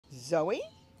Zoe.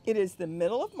 It is the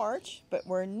middle of March, but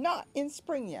we're not in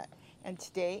spring yet. And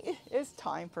today is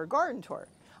time for a garden tour.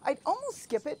 I'd almost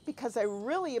skip it because I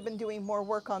really have been doing more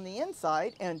work on the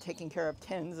inside and taking care of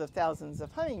tens of thousands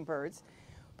of hummingbirds.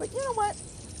 But you know what?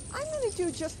 I'm going to do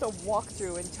just a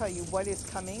walkthrough and tell you what is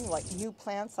coming, like new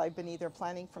plants I've been either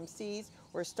planting from seeds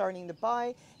or starting to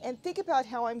buy, and think about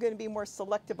how I'm going to be more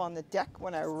selective on the deck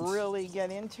when I really get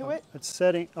into it. It's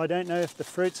setting. I don't know if the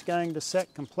fruit's going to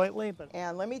set completely, but...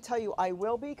 And let me tell you, I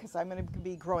will be, because I'm going to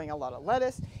be growing a lot of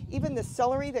lettuce. Even the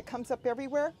celery that comes up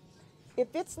everywhere,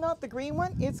 if it's not the green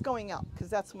one, it's going out, because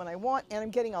that's what I want. And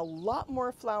I'm getting a lot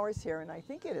more flowers here, and I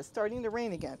think it is starting to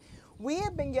rain again. We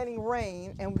have been getting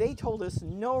rain, and they told us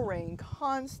no rain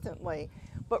constantly,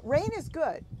 but rain is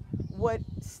good. What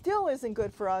still isn't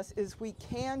good for us is we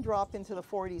can drop into the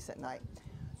 40s at night.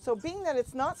 So being that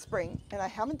it's not spring, and I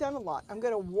haven't done a lot, I'm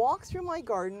going to walk through my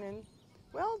garden and,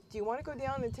 well, do you want to go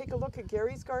down and take a look at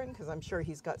Gary's garden? Because I'm sure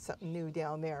he's got something new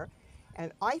down there.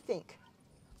 And I think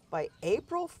by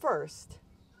April 1st,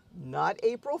 not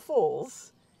April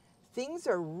Fools, things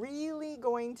are really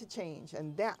going to change,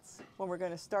 and that's when we're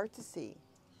going to start to see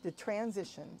the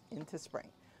transition into spring.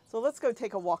 So let's go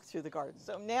take a walk through the garden.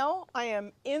 So now I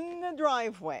am in the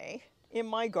driveway in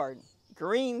my garden.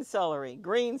 Green celery,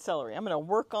 green celery. I'm going to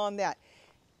work on that.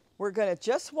 We're going to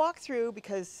just walk through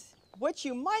because what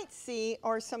you might see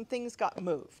are some things got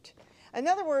moved. In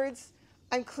other words,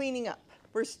 I'm cleaning up.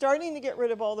 We're starting to get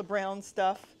rid of all the brown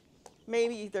stuff.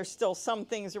 Maybe there's still some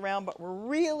things around, but we're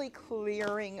really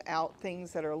clearing out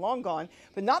things that are long gone,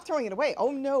 but not throwing it away.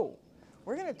 Oh no,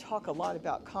 we're going to talk a lot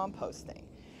about composting.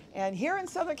 And here in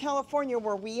Southern California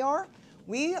where we are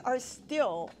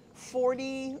still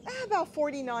about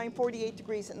 49, 48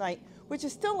 degrees at night, which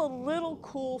is still a little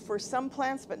cool for some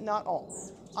plants, but not all.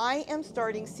 I am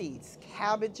starting seeds,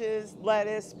 cabbages,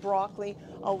 lettuce, broccoli,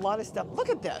 a lot of stuff. Look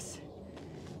at this.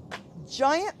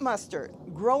 Giant mustard,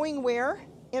 growing where?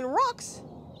 In rocks.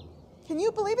 Can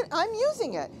you believe it? I'm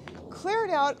using it. Cleared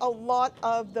out a lot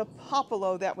of the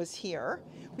popolo that was here.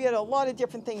 We had a lot of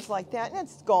different things like that, and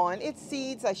it's gone. It's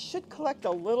seeds. I should collect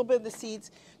a little bit of the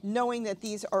seeds, knowing that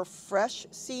these are fresh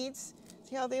seeds.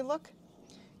 See how they look?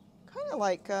 Kind of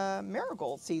like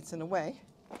marigold seeds in a way.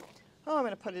 Oh, I'm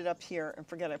going to put it up here and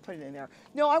forget I put it in there.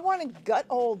 No, I want to gut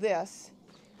all this.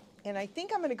 And I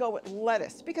think I'm going to go with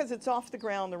lettuce because it's off the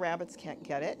ground. The rabbits can't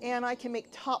get it. And I can make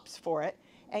tops for it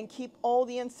and keep all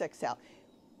the insects out.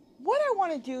 What I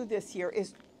want to do this year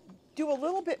is do a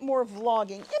little bit more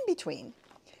vlogging in between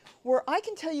where I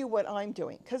can tell you what I'm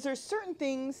doing, because there's certain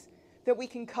things that we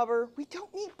can cover. We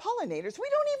don't need pollinators. We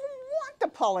don't even want the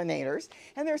pollinators.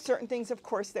 And there's certain things, of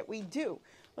course, that we do.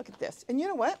 Look at this. And you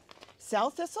know what?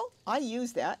 Sow thistle, I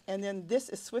use that. And then this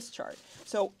is Swiss chard.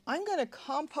 So I'm going to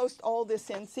compost all this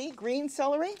in. See, green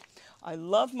celery. I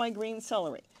love my green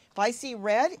celery. If I see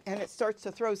red and it starts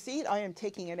to throw seed, I am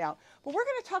taking it out. But we're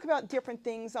going to talk about different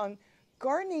things on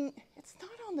gardening. It's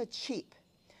not on the cheap.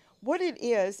 What it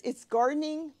is, it's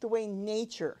gardening the way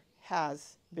nature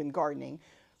has been gardening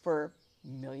for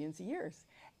millions of years.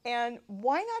 And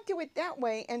why not do it that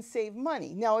way and save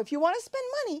money? Now, if you want to spend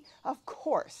money, of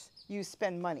course you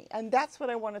spend money. And that's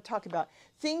what I want to talk about.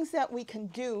 Things that we can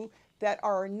do that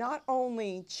are not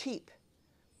only cheap,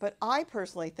 but I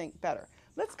personally think better.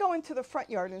 Let's go into the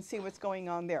front yard and see what's going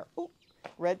on there. Ooh,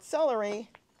 red celery.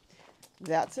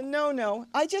 That's a no-no.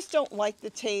 I just don't like the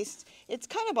taste. It's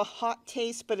kind of a hot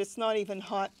taste, but it's not even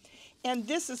hot. And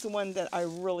this is the one that I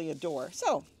really adore.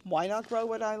 So why not grow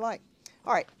what I like?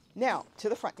 All right, now to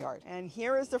the front yard. And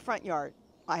here is the front yard.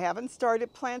 I haven't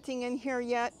started planting in here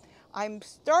yet. I'm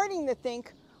starting to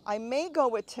think I may go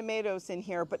with tomatoes in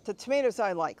here, but the tomatoes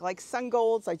I like sun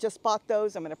golds. I just bought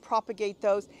those. I'm going to propagate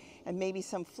those, and maybe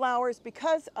some flowers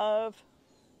because of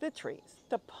the trees.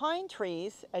 The pine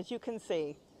trees, as you can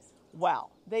see, wow,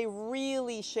 they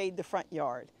really shade the front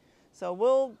yard. So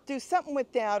we'll do something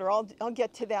with that, or I'll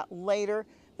get to that later.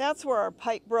 That's where our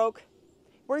pipe broke.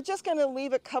 We're just going to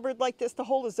leave it covered like this. The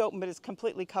hole is open, but it's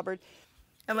completely covered.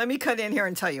 And let me cut in here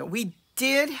and tell you, we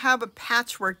did have a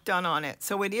patchwork done on it.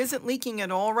 So it isn't leaking at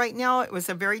all right now. It was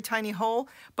a very tiny hole,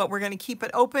 but we're going to keep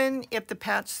it open if the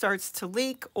patch starts to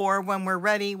leak, or when we're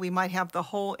ready, we might have the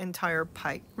whole entire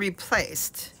pipe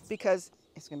replaced, because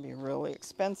it's going to be really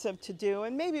expensive to do,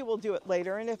 and maybe we'll do it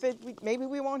later. And if maybe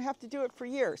we won't have to do it for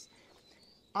years.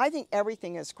 I think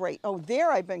everything is great. Oh,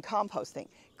 there I've been composting,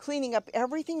 cleaning up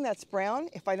everything that's brown.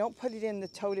 If I don't put it in the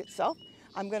tote itself,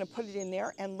 I'm going to put it in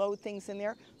there and load things in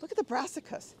there. Look at the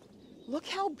brassicas. Look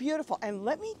how beautiful. And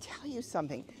let me tell you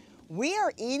something. We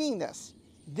are eating this.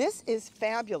 This is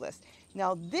fabulous.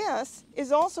 Now this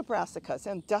is also brassicas,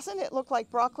 and doesn't it look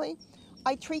like broccoli?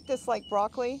 I treat this like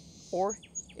broccoli. or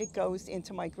it goes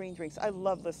into my green drinks. I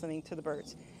love listening to the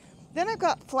birds. Then I've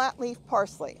got flat leaf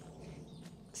parsley.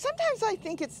 Sometimes I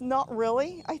think it's not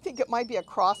really. I think it might be a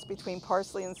cross between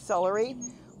parsley and celery.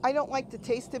 I don't like the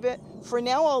taste of it. For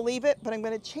now, I'll leave it, but I'm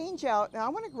going to change out. Now I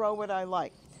want to grow what I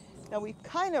like. Now we've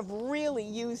kind of really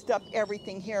used up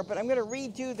everything here, but I'm going to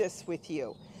redo this with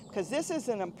you because this is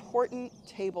an important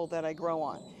table that I grow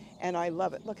on and I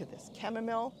love it. Look at this.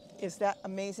 Chamomile, is that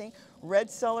amazing? Red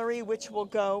celery, which will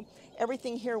go.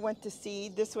 Everything here went to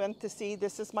seed. This went to seed.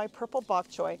 This is my purple bok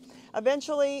choy.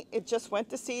 Eventually, it just went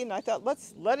to seed and I thought,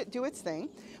 let's let it do its thing.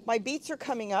 My beets are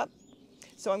coming up.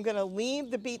 So I'm going to leave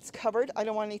the beets covered. I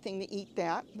don't want anything to eat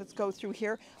that. Let's go through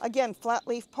here. Again, flat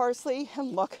leaf parsley,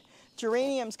 and look,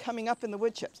 geraniums coming up in the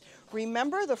wood chips.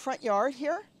 Remember the front yard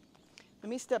here? Let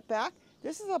me step back.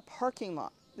 This is a parking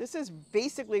lot. This is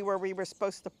basically where we were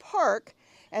supposed to park,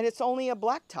 and it's only a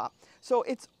blacktop. So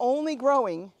it's only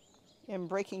growing and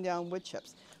breaking down wood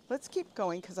chips. Let's keep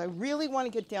going because I really want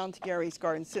to get down to Gary's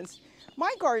garden since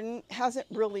my garden hasn't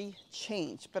really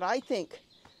changed, but I think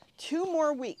 2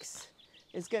 more weeks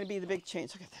is going to be the big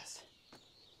change. Look at this.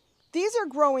 These are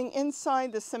growing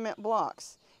inside the cement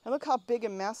blocks. And look how big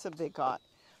and massive they got.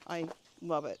 I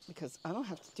love it because I don't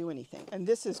have to do anything. And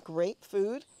this is great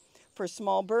food for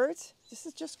small birds. This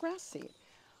is just grass seed.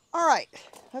 All right,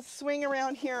 let's swing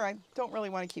around here. I don't really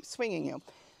want to keep swinging you.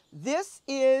 This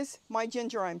is my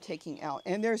ginger I'm taking out,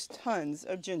 and there's tons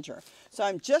of ginger. So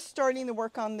I'm just starting to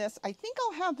work on this. I think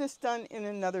I'll have this done in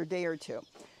another day or 2.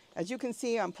 As you can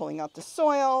see, I'm pulling out the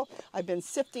soil. I've been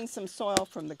sifting some soil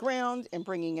from the ground and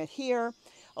bringing it here.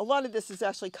 A lot of this is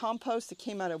actually compost that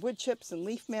came out of wood chips and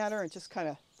leaf matter and just kind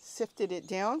of sifted it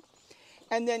down.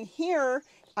 And then here,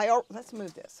 let's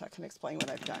move this so I can explain what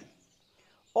I've done.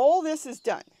 All this is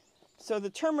done. So the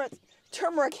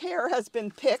turmeric hair has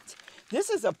been picked. This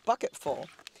is a bucket full.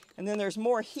 And then there's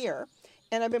more here.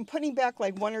 And I've been putting back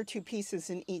like 1 or 2 pieces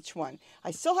in each one.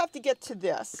 I still have to get to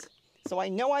this. So I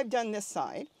know I've done this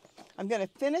side. I'm going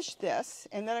to finish this,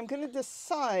 and then I'm going to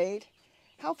decide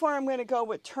how far I'm going to go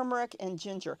with turmeric and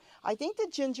ginger. I think the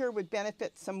ginger would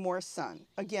benefit some more sun.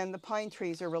 Again, the pine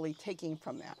trees are really taking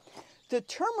from that. The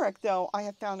turmeric, though, I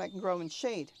have found I can grow in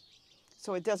shade,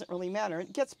 so it doesn't really matter.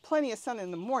 It gets plenty of sun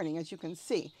in the morning, as you can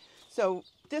see. So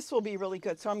this will be really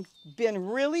good. So I've been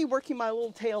really working my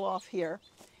little tail off here,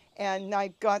 and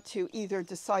I've got to either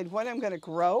decide what I'm going to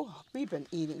grow. We've been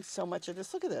eating so much of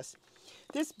this. Look at this.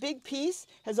 This big piece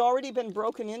has already been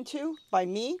broken into by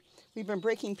me. We've been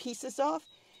breaking pieces off.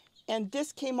 And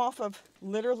this came off of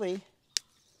literally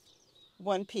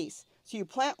 1 piece. So you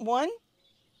plant one,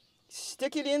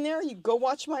 stick it in there, you go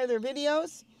watch my other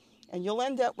videos, and you'll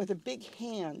end up with a big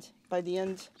hand by the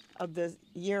end of the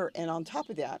year. And on top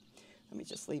of that, let me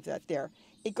just leave that there.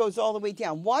 It goes all the way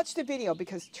down. Watch the video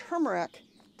because turmeric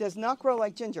does not grow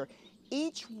like ginger.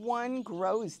 Each one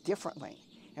grows differently.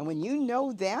 And when you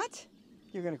know that,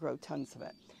 you're going to grow tons of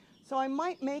it. So I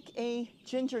might make a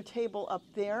ginger table up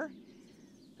there.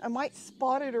 I might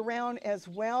spot it around as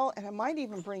well, and I might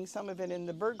even bring some of it in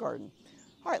the bird garden.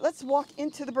 All right, let's walk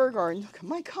into the bird garden. Look at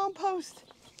my compost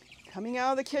coming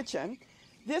out of the kitchen.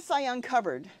 This I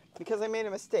uncovered because I made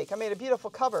a mistake. I made a beautiful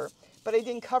cover, but I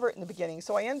didn't cover it in the beginning,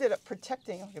 so I ended up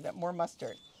protecting, look at that, more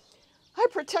mustard. I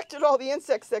protected all the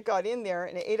insects that got in there,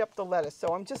 and it ate up the lettuce, so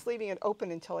I'm just leaving it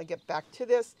open until I get back to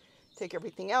this. Take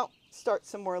everything out, start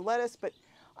some more lettuce, but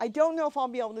I don't know if I'll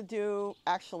be able to do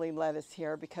actually lettuce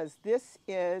here because this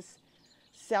is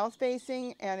south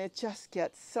facing and it just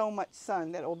gets so much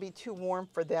sun that it will be too warm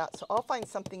for that. So I'll find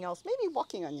something else, maybe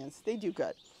walking onions, they do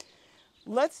good.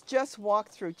 Let's just walk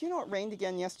through. Do you know it rained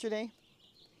again yesterday?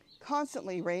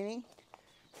 Constantly raining.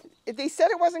 They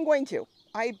said it wasn't going to.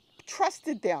 I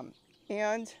trusted them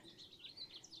and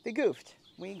they goofed.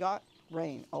 We got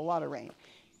rain, a lot of rain.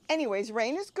 Anyways,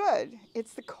 rain is good.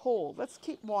 It's the cold. Let's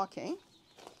keep walking.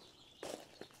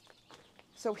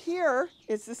 So here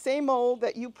is the same old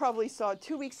that you probably saw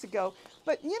 2 weeks ago.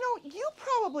 But you know, you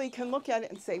probably can look at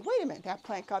it and say, wait a minute, that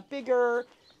plant got bigger.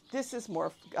 This is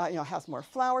more, has more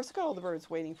flowers. Look at all the birds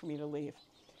waiting for me to leave.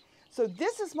 So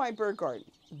this is my bird garden.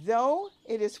 Though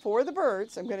it is for the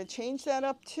birds, I'm going to change that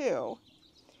up too.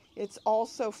 It's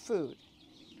also food.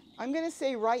 I'm going to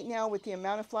say right now with the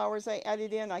amount of flowers I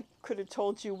added in, I could have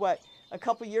told you what, a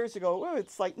couple years ago, oh,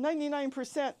 it's like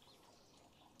 99%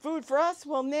 food for us.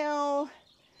 Well, now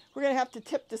we're going to have to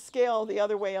tip the scale the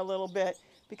other way a little bit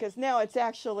because now it's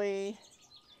actually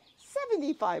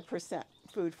 75%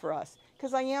 food for us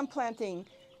because I am planting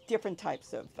different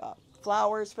types of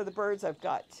flowers for the birds. I've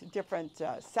got different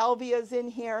salvias in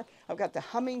here. I've got the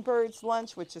hummingbird's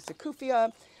lunch, which is a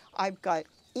kufia. I've got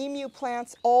emu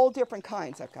plants, all different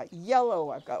kinds. I've got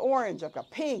yellow, I've got orange, I've got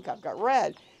pink, I've got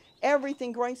red,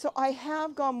 everything growing. So I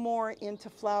have gone more into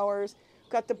flowers.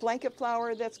 Got the blanket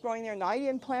flower that's growing there. Now I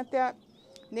didn't plant that.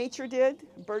 Nature did.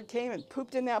 A bird came and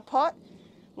pooped in that pot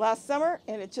last summer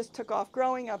and it just took off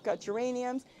growing. I've got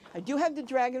geraniums. I do have the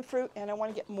dragon fruit and I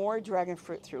want to get more dragon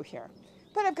fruit through here.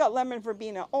 But I've got lemon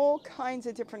verbena, all kinds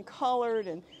of different colored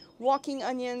and walking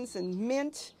onions and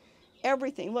mint,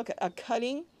 everything. Look, a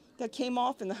cutting that came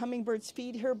off in the hummingbirds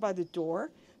feed here by the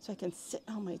door. So I can sit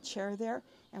on my chair there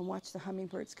and watch the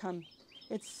hummingbirds come.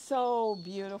 It's so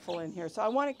beautiful in here. So I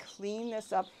want to clean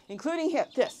this up, including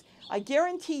this. I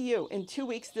guarantee you in 2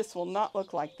 weeks, this will not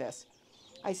look like this.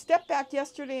 I stepped back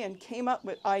yesterday and came up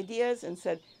with ideas and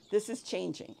said, this is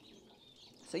changing.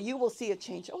 So you will see a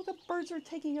change. Oh, the birds are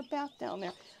taking a bath down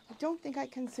there. I don't think I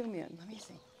can zoom in. Let me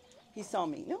see. He saw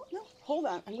me. No, hold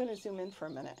on. I'm going to zoom in for a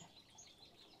minute.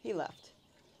 He left.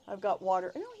 I've got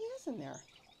water. No, he is in there.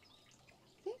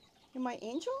 See? You're my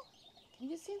angel? Can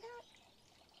you see that?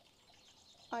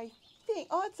 I think,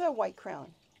 oh, it's a white crown.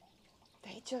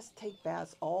 They just take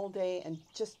baths all day and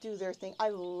just do their thing. I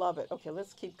love it. Okay,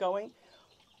 let's keep going.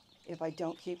 If I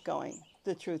don't keep going,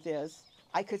 the truth is,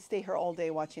 I could stay here all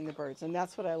day watching the birds, and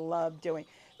that's what I love doing.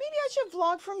 Maybe I should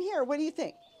vlog from here. What do you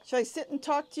think? Should I sit and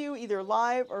talk to you either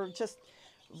live or just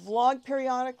vlog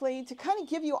periodically to kind of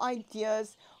give you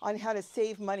ideas on how to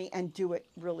save money and do it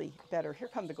really better? Here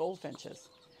come the goldfinches.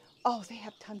 Oh, they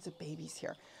have tons of babies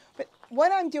here. But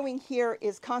what I'm doing here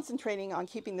is concentrating on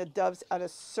keeping the doves out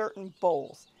of certain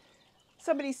bowls.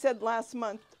 Somebody said last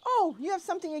month, oh, you have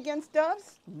something against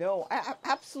doves? No, I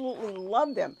absolutely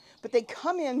love them. But they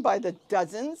come in by the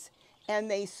dozens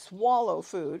and they swallow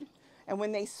food. And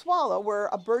when they swallow, where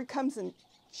a bird comes and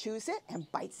chews it and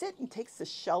bites it and takes the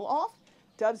shell off,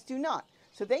 doves do not.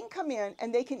 So they can come in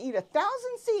and they can eat 1,000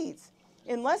 seeds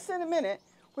in less than a minute,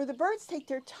 where the birds take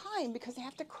their time because they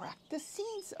have to crack the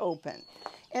seeds open.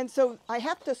 And so I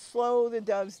have to slow the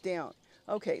doves down.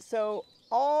 Okay, so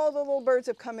all the little birds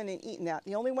have come in and eaten that.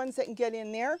 The only ones that can get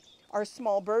in there are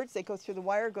small birds. They go through the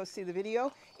wire, go see the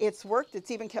video. It's worked.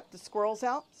 It's even kept the squirrels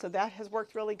out, so that has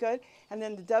worked really good. And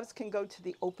then the doves can go to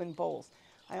the open bowls.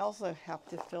 I also have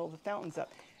to fill the fountains up.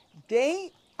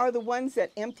 They are the ones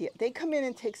that empty it. They come in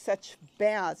and take such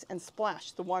baths and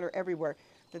splash the water everywhere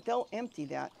that they'll empty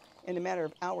that in a matter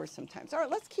of hours sometimes. All right,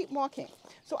 let's keep walking.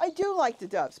 So I do like the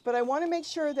doves, but I want to make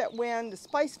sure that when the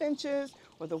spice finches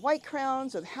or the white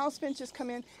crowns or the house finches come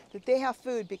in, that they have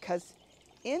food, because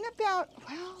in about,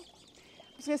 well,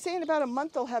 I was going to say in about a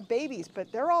month they'll have babies,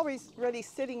 but they're already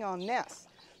sitting on nests.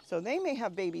 So they may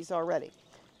have babies already.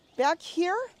 Back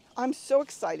here, I'm so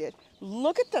excited.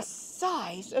 Look at the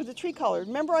size of the tree collard.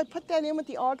 Remember I put that in with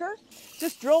the auger?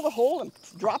 Just drilled a hole and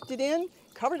dropped it in,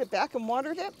 covered it back and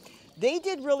watered it. They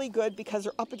did really good because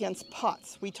they're up against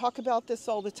pots. We talk about this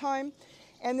all the time.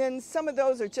 And then some of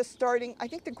those are just starting. I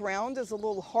think the ground is a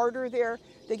little harder there.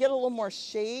 They get a little more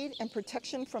shade and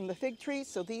protection from the fig trees,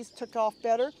 so these took off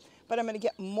better. But I'm going to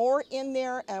get more in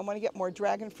there, and I want to get more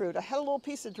dragon fruit. I had a little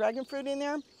piece of dragon fruit in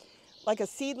there, like a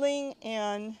seedling,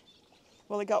 and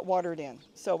well, it got watered in.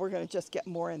 So we're going to just get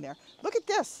more in there. Look at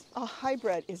this, a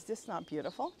hybrid. Is this not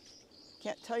beautiful?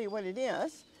 Can't tell you what it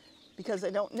is because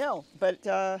I don't know, but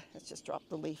let's just drop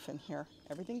the leaf in here.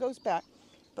 Everything goes back.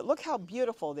 But look how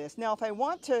beautiful this is. Now, if I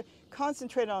want to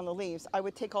concentrate on the leaves, I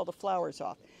would take all the flowers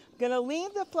off. I'm going to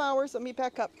leave the flowers, let me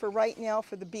back up for right now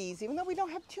for the bees, even though we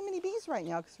don't have too many bees right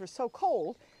now because we're so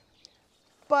cold.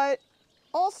 But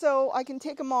also, I can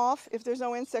take them off if there's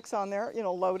no insects on there, you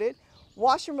know, loaded,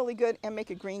 wash them really good, and make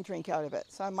a green drink out of it.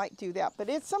 So I might do that. But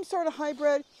it's some sort of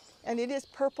hybrid, and it is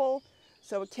purple.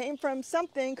 So it came from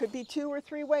something, could be 2 or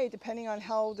 3 way, depending on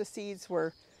how the seeds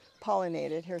were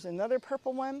pollinated. Here's another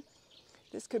purple one.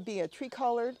 This could be a tree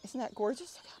collard. Isn't that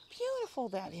gorgeous? Look how beautiful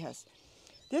that is.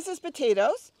 This is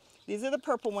potatoes. These are the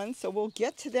purple ones, so we'll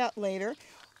get to that later.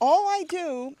 All I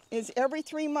do is every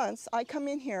 3 months, I come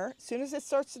in here, as soon as it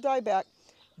starts to die back,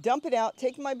 dump it out,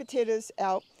 take my potatoes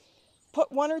out,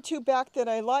 put 1 or 2 back that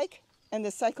I like, and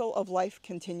the cycle of life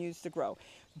continues to grow.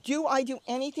 Do I do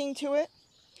anything to it?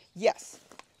 Yes.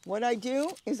 What I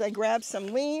do is I grab some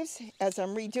leaves as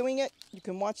I'm redoing it. You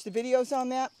can watch the videos on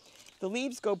that. The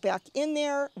leaves go back in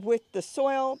there with the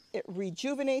soil. It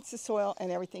rejuvenates the soil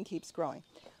and everything keeps growing.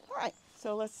 All right,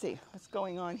 so let's see what's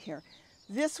going on here.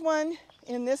 This one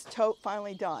in this tote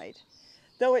finally died.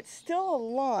 Though it's still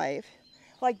alive,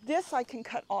 like this I can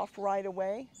cut off right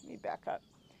away. Let me back up.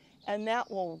 And that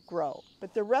will grow.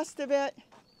 But the rest of it,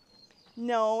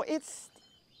 no,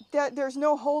 there's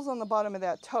no holes on the bottom of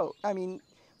that tote. I mean,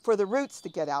 for the roots to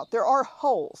get out. There are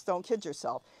holes, don't kid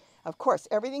yourself. Of course,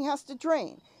 everything has to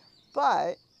drain.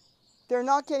 but they're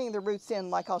not getting the roots in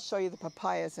like I'll show you the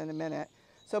papayas in a minute.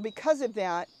 So because of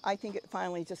that, I think it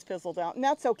finally just fizzled out, and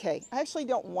that's okay. I actually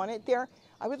don't want it there.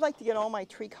 I would like to get all my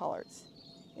tree collards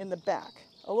in the back,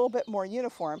 a little bit more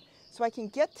uniform, so I can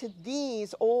get to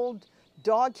these old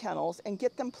dog kennels and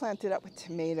get them planted up with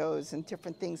tomatoes and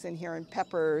different things in here, and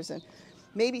peppers, and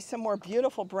maybe some more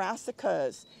beautiful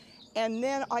brassicas. And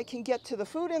then I can get to the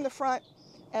food in the front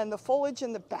and the foliage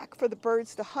in the back for the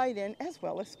birds to hide in, as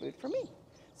well as food for me.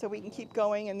 So we can keep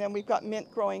going, and then we've got mint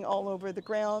growing all over the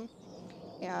ground.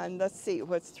 And let's see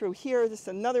what's through here. This is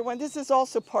another one. This is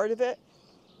also part of it.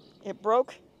 It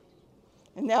broke,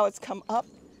 and now it's come up.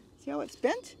 See how it's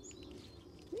bent?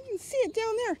 You can see it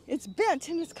down there. It's bent,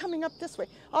 and it's coming up this way.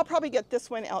 I'll probably get this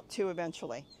one out too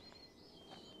eventually.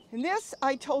 And this,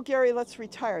 I told Gary, let's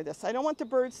retire this. I don't want the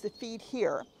birds to feed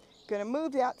here. I'm going to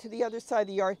move that to the other side of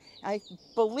the yard. I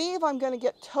believe I'm going to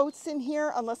get totes in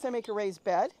here unless I make a raised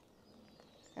bed.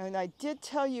 And I did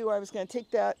tell you I was going to take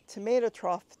that tomato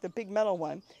trough, the big metal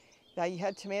one, that you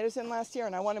had tomatoes in last year,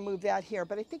 and I want to move that here.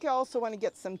 But I think I also want to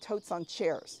get some totes on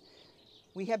chairs.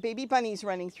 We have baby bunnies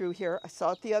running through here. I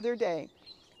saw it the other day.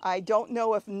 I don't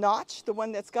know if Notch, the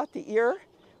one that's got the ear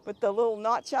with the little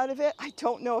notch out of it, I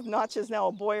don't know if Notch is now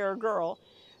a boy or a girl.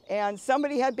 And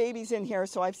somebody had babies in here,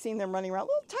 so I've seen them running around.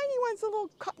 Little tiny ones, a little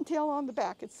cottontail on the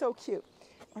back. It's so cute.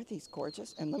 Aren't these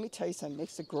gorgeous? And let me tell you something, it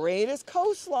makes the greatest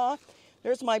coleslaw.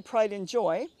 There's my pride and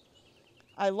joy.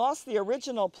 I lost the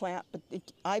original plant, but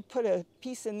I put a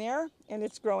piece in there, and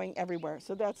it's growing everywhere.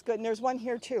 So that's good. And there's one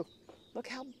here too. Look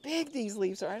how big these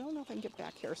leaves are. I don't know if I can get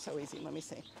back here so easy. Let me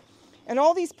see. And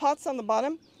all these pots on the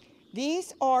bottom,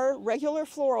 these are regular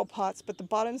floral pots, but the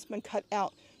bottom's been cut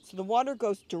out. So the water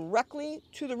goes directly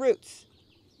to the roots.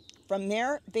 From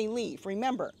there, they leave.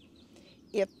 Remember,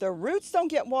 if the roots don't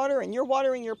get water and you're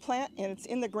watering your plant and it's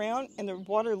in the ground and the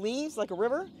water leaves like a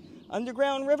river,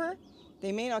 underground river,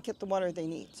 they may not get the water they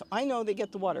need. So I know they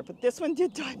get the water, but this one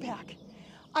did die back.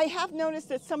 I have noticed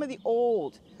that some of the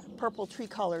old purple tree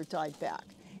color died back.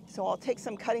 So I'll take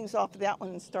some cuttings off of that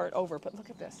one and start over. But look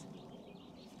at this.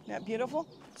 Isn't that beautiful?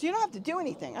 So you don't have to do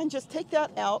anything. I just take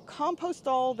that out, compost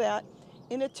all that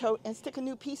in a tote, and stick a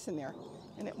new piece in there,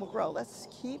 and it will grow. Let's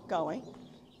keep going.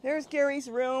 There's Gary's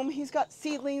room. He's got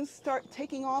seedlings start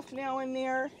taking off now in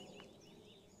there.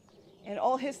 And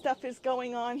all his stuff is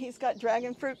going on. He's got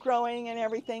dragon fruit growing and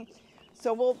everything.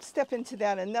 So we'll step into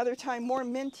that another time. More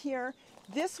mint here.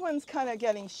 This one's kind of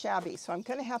getting shabby, so I'm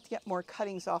going to have to get more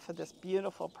cuttings off of this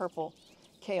beautiful purple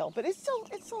kale. But it's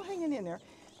still hanging in there.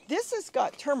 This has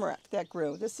got turmeric that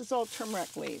grew. This is all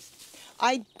turmeric leaves.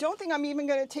 I don't think I'm even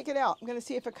going to take it out. I'm going to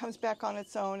see if it comes back on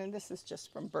its own. And this is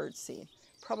just from bird seed,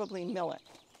 probably millet.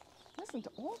 Listen to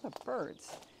all the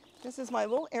birds. This is my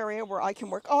little area where I can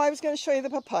work. Oh, I was going to show you the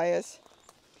papayas.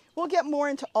 We'll get more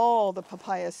into all the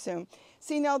papayas soon.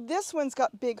 See, now this one's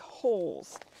got big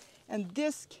holes, and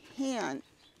this can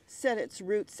set its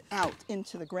roots out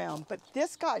into the ground, but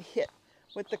this got hit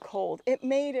with the cold. It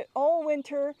made it all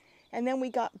winter, and then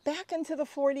we got back into the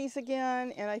 40s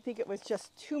again, and I think it was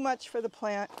just too much for the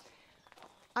plant.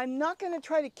 I'm not going to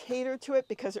try to cater to it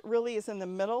because it really is in the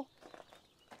middle.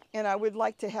 And I would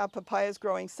like to have papayas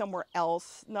growing somewhere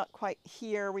else, not quite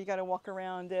here. We got to walk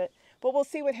around it. But we'll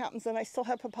see what happens, and I still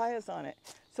have papayas on it.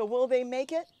 So will they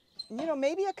make it? You know,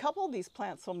 maybe a couple of these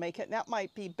plants will make it, and that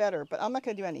might be better. But I'm not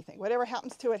going to do anything. Whatever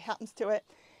happens to it, happens to it.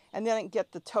 And then I can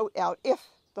get the tote out if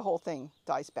the whole thing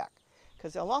dies back,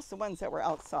 because I lost the ones that were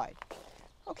outside.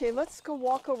 Okay, let's go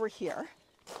walk over here.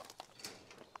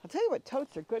 I'll tell you what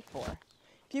totes are good for.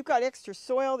 If you've got extra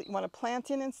soil that you want to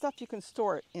plant in and stuff, you can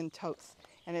store it in totes.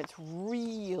 And it's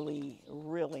really,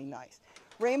 really nice.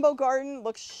 Rainbow Garden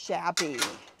looks shabby.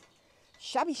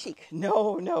 Shabby chic.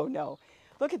 No, no, no.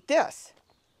 Look at this.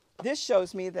 This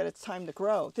shows me that it's time to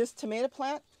grow. This tomato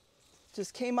plant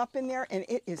just came up in there and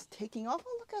it is taking off.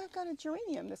 Oh, look, I've got a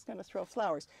geranium that's going to throw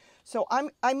flowers. So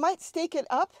I might stake it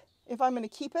up if I'm going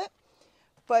to keep it.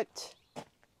 But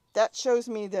that shows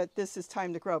me that this is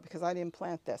time to grow because I didn't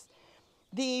plant this.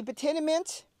 The potato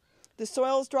mint. The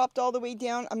soil's dropped all the way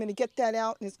down. I'm going to get that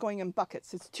out, and it's going in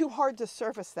buckets. It's too hard to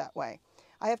surface that way.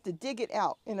 I have to dig it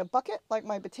out. In a bucket, like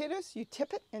my potatoes, you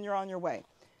tip it, and you're on your way.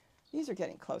 These are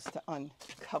getting close to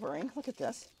uncovering. Look at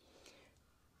this.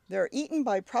 They're eaten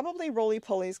by probably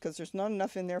roly-polies, because there's not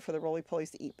enough in there for the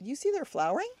roly-polies to eat. But you see they're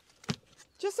flowering?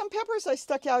 Just some peppers I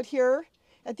stuck out here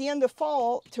at the end of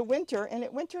fall to winter, and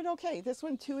it wintered okay. This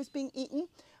one, too, is being eaten.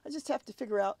 I just have to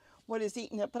figure out what is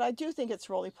eating it, but I do think it's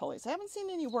roly-polies. I haven't seen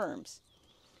any worms.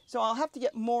 So I'll have to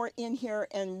get more in here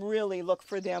and really look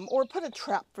for them, or put a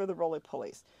trap for the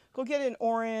roly-polies. Go get an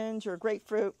orange or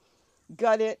grapefruit,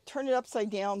 gut it, turn it upside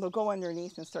down, they'll go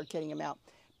underneath and start getting them out.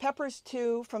 Peppers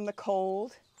too, from the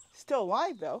cold, still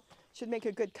alive though, should make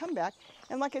a good comeback.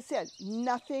 And like I said,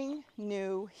 nothing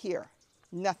new here,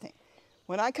 nothing.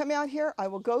 When I come out here, I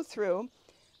will go through.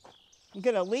 I'm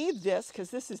gonna leave this because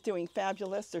this is doing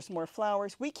fabulous. There's more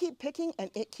flowers. We keep picking and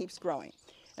it keeps growing.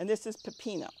 And this is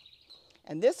pepino.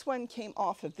 And this one came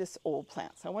off of this old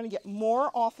plant. So I want to get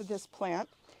more off of this plant.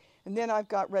 And then I've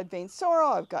got red vein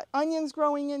sorrel. I've got onions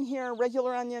growing in here,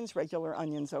 regular onions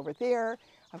over there.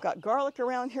 I've got garlic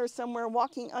around here somewhere,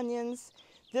 walking onions.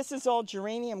 This is all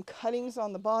geranium cuttings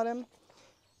on the bottom.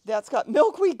 That's got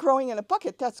milkweed growing in a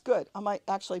bucket. That's good. I might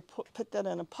actually put that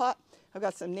in a pot. I've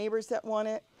got some neighbors that want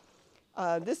it.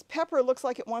 This pepper looks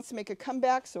like it wants to make a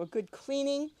comeback, so a good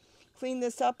cleaning. Clean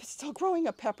this up. It's still growing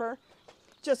a pepper.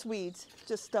 Just weeds,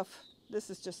 just stuff.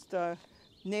 This is just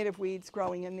native weeds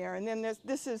growing in there. And then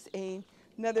this is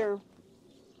another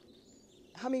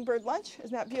hummingbird lunch.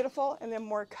 Isn't that beautiful? And then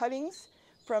more cuttings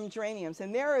from geraniums.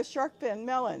 And there is shark fin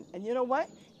melon. And you know what?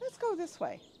 Let's go this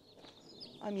way.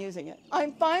 I'm using it.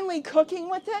 I'm finally cooking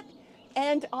with it,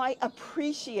 and I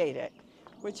appreciate it,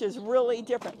 which is really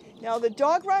different. Now the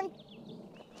dog run,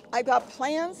 I got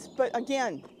plans, but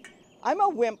again, I'm a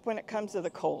wimp when it comes to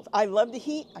the cold. I love the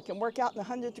heat. I can work out in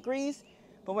 100 degrees,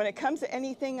 but when it comes to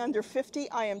anything under 50,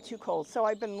 I am too cold. So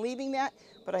I've been leaving that,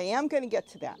 but I am going to get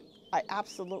to that. I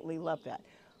absolutely love that.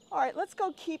 All right, let's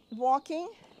go keep walking.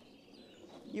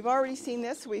 You've already seen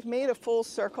this. We've made a full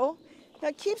circle. Now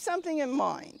keep something in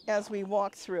mind as we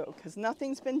walk through, because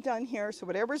nothing's been done here. So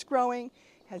whatever's growing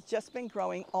has just been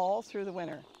growing all through the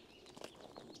winter.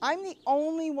 I'm the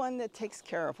only one that takes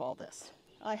care of all this.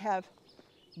 I have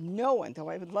no one, though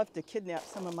I would love to kidnap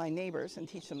some of my neighbors and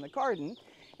teach them the garden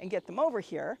and get them over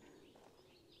here.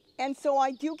 And so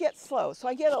I do get slow. So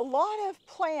I get a lot of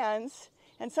plans,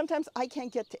 and sometimes I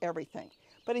can't get to everything.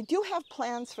 But I do have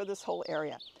plans for this whole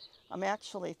area. I'm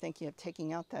actually thinking of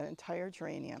taking out that entire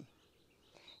geranium.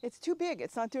 It's too big.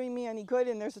 It's not doing me any good,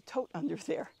 and there's a tote under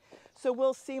there. So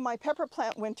we'll see. My pepper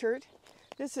plant wintered.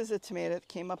 This is a tomato that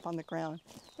came up on the ground.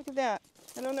 Look at that.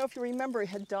 I don't know if you remember, it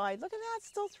had died. Look at that, it's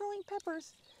still throwing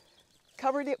peppers.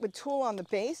 Covered it with tulle on the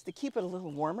base to keep it a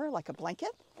little warmer, like a blanket,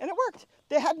 and it worked.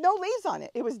 They had no leaves on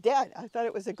it. It was dead. I thought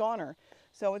it was a goner.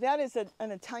 So that is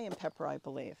an Italian pepper, I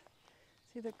believe.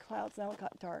 See the clouds? Now it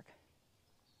got dark.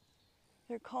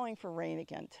 They're calling for rain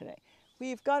again today.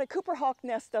 We've got a Cooper hawk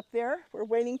nest up there. We're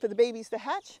waiting for the babies to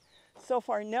hatch. So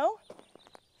far, no.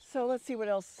 So let's see what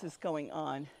else is going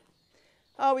on.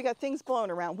 Oh, we got things blowing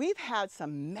around. We've had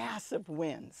some massive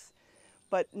winds,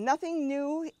 but nothing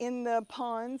new in the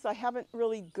ponds. I haven't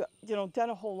really done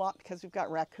a whole lot because we've got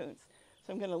raccoons.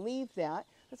 So I'm going to leave that.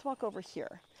 Let's walk over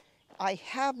here. I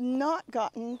have not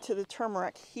gotten to the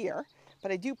turmeric here,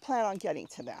 but I do plan on getting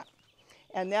to that.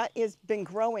 And that has been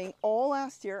growing all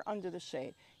last year under the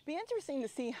shade. It'd be interesting to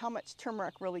see how much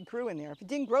turmeric really grew in there. If it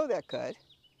didn't grow that good,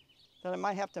 then I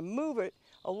might have to move it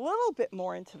a little bit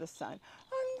more into the sun.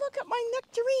 Oh, look at my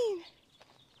nectarine.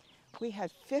 We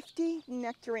had 50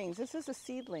 nectarines. This is a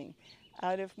seedling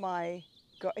out of my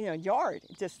yard.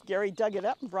 Just Gary dug it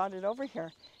up and brought it over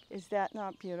here. Is that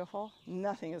not beautiful?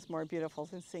 Nothing is more beautiful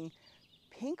than seeing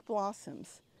pink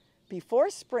blossoms before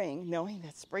spring, knowing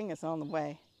that spring is on the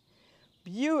way.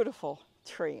 Beautiful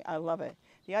tree. I love it.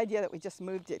 The idea that we just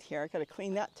moved it here. I got to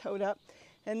clean that toad up.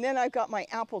 And then I've got my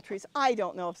apple trees. I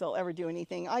don't know if they'll ever do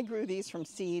anything. I grew these from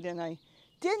seed, and I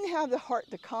didn't have the heart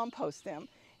to compost them.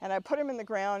 And I put them in the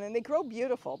ground, and they grow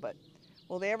beautiful, but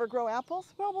will they ever grow apples?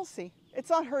 Well, we'll see.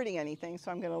 It's not hurting anything, so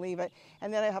I'm going to leave it.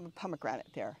 And then I have a pomegranate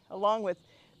there, along with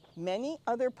many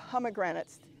other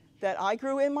pomegranates that I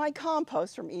grew in my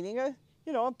compost from eating a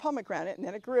pomegranate, and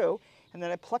then it grew. And then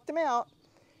I plucked them out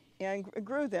and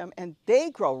grew them, and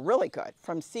they grow really good.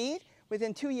 From seed,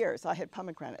 within 2 years, I had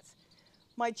pomegranates.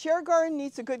 My chair garden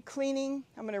needs a good cleaning.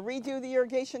 I'm going to redo the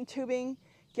irrigation tubing,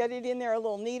 get it in there a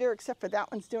little neater, except for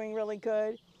that one's doing really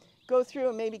good. Go through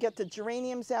and maybe get the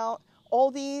geraniums out.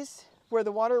 All these, where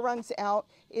the water runs out,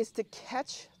 is to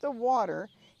catch the water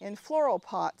in floral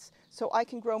pots so I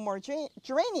can grow more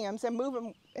geraniums and move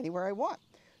them anywhere I want.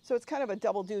 So it's kind of a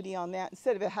double duty on that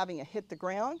instead of it having it hit the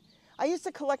ground. I used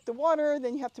to collect the water,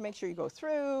 then you have to make sure you go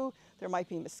through. There might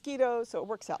be mosquitoes, so it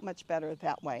works out much better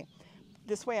that way.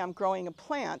 This way I'm growing a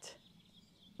plant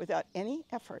without any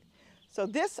effort. So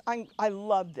this, I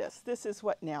love this. This is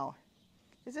what now?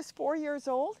 Is this 4 years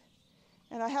old?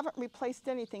 And I haven't replaced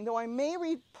anything, though I may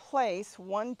replace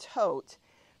one tote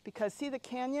because see the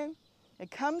canyon?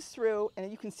 It comes through and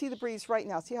you can see the breeze right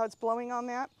now. See how it's blowing on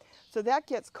that? So that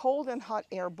gets cold and hot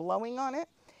air blowing on it.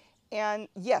 And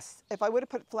yes, if I would have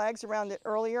put flags around it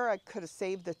earlier, I could have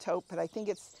saved the tote, but I think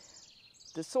it's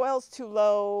the soil's too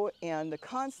low and the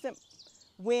constant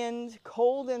wind,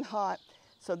 cold and hot.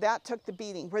 So that took the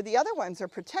beating, where the other ones are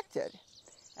protected.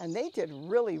 And they did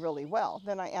really, really well.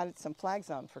 Then I added some flags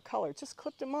on for color. Just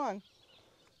clipped them on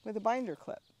with a binder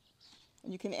clip.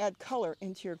 And you can add color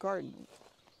into your garden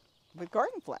with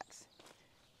garden flags.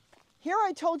 Here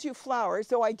I told you flowers,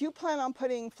 though I do plan on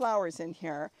putting flowers in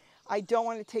here. I don't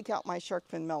want to take out my shark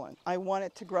fin melon. I want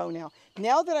it to grow now.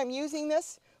 Now that I'm using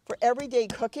this for everyday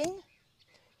cooking,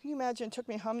 can you imagine it took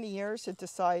me how many years to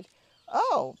decide,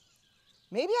 oh,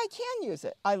 maybe I can use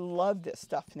it. I love this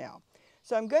stuff now.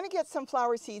 So I'm going to get some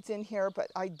flower seeds in here, but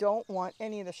I don't want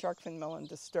any of the shark fin melon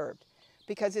disturbed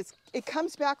because it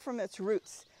comes back from its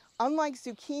roots. Unlike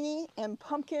zucchini and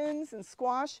pumpkins and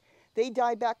squash, they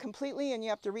die back completely and you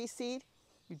have to reseed.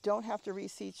 You don't have to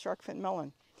reseed shark fin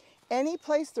melon. Any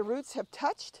place the roots have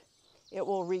touched, it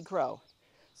will regrow.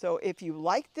 So if you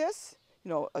like this, you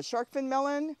know, a shark fin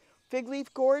melon, fig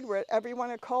leaf gourd, whatever you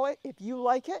want to call it, if you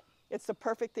like it, it's the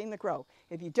perfect thing to grow.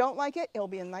 If you don't like it, it'll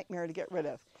be a nightmare to get rid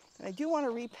of. And I do want to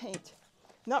repaint,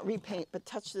 not repaint, but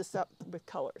touch this up with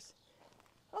colors.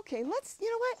 Okay, you know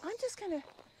what? I'm just going to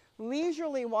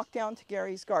leisurely walk down to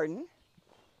Gary's garden.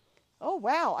 Oh,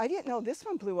 wow, I didn't know this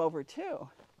one blew over too.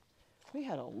 We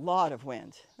had a lot of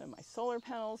wind. And my solar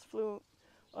panels flew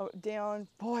down.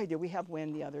 Boy, did we have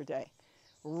wind the other day.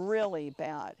 Really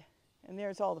bad. And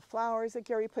there's all the flowers that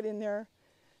Gary put in there.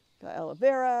 Got aloe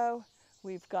vera.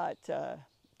 We've got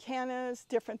cannas,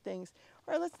 different things.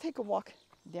 All right, let's take a walk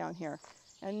down here.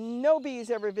 And no bees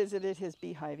ever visited his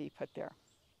beehive he put there.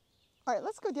 All right,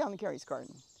 let's go down to Gary's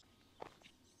garden.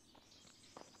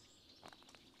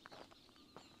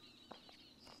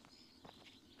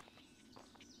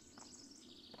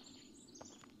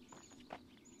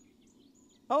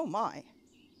 Oh my,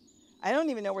 I don't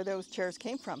even know where those chairs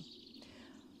came from.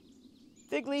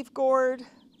 Fig leaf gourd,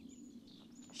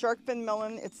 shark fin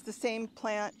melon, it's the same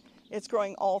plant. It's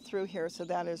growing all through here, so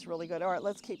that is really good. All right,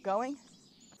 let's keep going.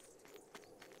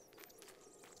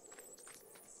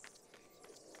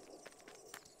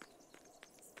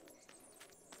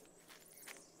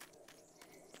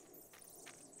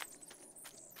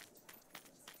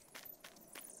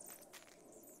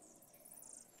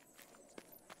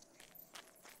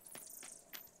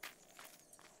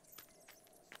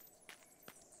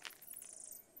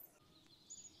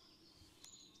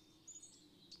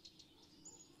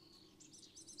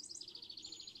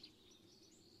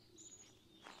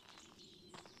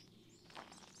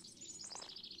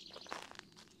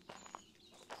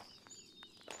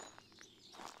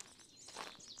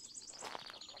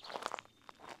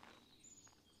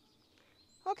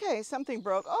 Okay, something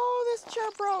broke. Oh, this chair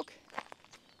broke.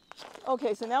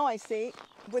 Okay, so now I see,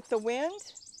 with the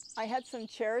wind, I had some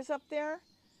chairs up there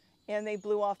and they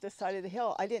blew off this side of the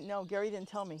hill. I didn't know, Gary didn't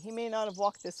tell me. He may not have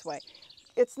walked this way.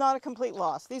 It's not a complete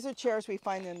loss. These are chairs we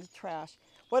find in the trash.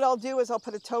 What I'll do is I'll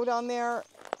put a tote on there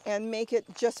and make it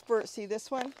just for, see this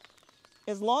one?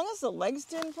 As long as the legs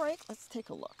didn't break, let's take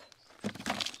a look.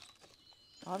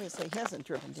 Obviously he hasn't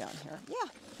driven down here. Yeah,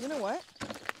 you know what?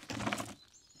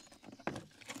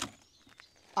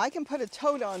 I can put a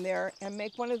tote on there and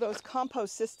make one of those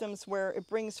compost systems where it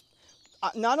brings,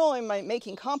 not only am I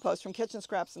making compost from kitchen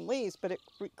scraps and leaves, but it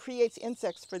creates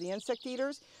insects for the insect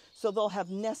eaters, so they'll have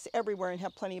nests everywhere and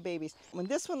have plenty of babies. When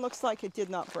this one looks like it did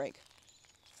not break.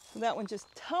 So that one just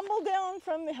tumbled down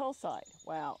from the hillside.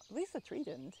 Wow, at least the tree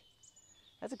didn't.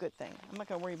 That's a good thing. I'm not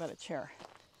gonna worry about a chair.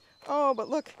 Oh, but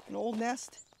look, an old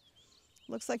nest.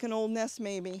 Looks like an old nest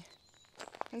maybe.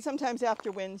 And sometimes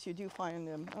after winds, you do find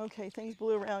them. Okay, things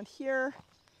blew around here.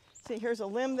 See, here's a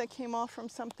limb that came off from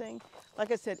something.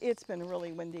 Like I said, it's been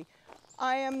really windy.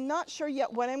 I am not sure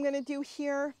yet what I'm gonna do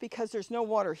here because there's no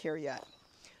water here yet.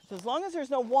 So as long as there's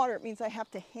no water, it means I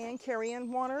have to hand carry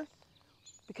in water,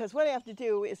 because what I have to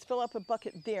do is fill up a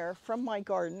bucket there from my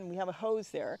garden. We have a hose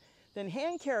there. Then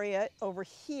hand carry it over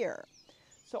here.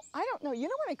 So I don't know, you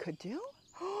know what I could do?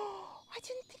 Oh, I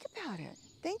didn't think about it.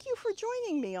 Thank you for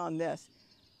joining me on this.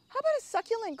 How about a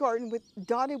succulent garden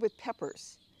dotted with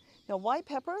peppers? Now, why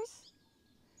peppers?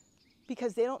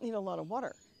 Because they don't need a lot of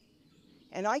water.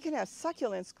 And I can have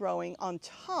succulents growing on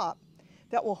top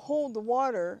that will hold the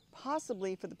water,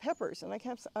 possibly for the peppers. And I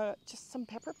can have just some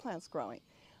pepper plants growing.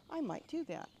 I might do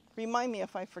that. Remind me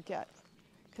if I forget,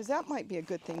 because that might be a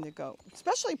good thing to go,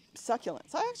 especially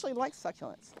succulents. I actually like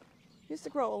succulents. Used to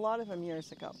grow a lot of them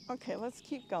years ago. Okay, let's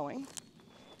keep going.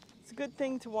 It's a good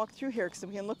thing to walk through here because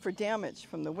we can look for damage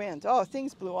from the wind. Oh,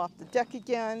 things blew off the deck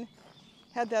again.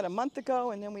 Had that a month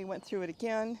ago, and then we went through it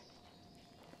again.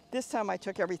 This time I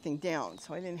took everything down,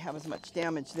 so I didn't have as much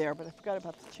damage there, but I forgot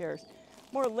about the chairs.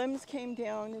 More limbs came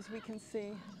down, as we can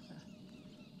see.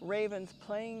 ravens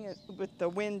playing with the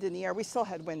wind in the air. We still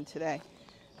had wind today.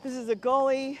 This is a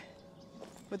gully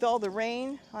with all the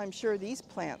rain. I'm sure these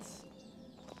plants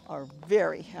are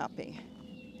very happy.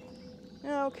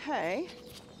 Okay,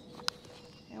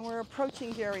 and we're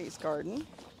approaching Gary's garden.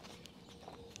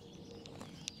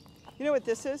 You know what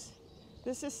this is?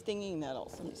 This is stinging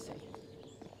nettles. Let me see.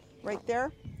 Right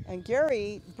there. And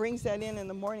Gary brings that in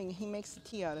the morning. He makes the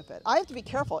tea out of it. I have to be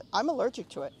careful. I'm allergic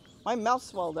to it. My mouth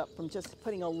swelled up from just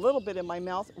putting a little bit in my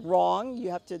mouth. Wrong. You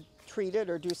have to treat it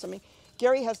or do something.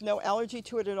 Gary has no allergy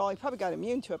to it at all. He probably got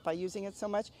immune to it by using it so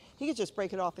much. He could just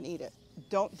break it off and eat it.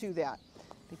 Don't do that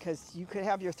because you could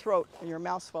have your throat and your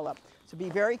mouth swell up. So be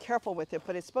very careful with it.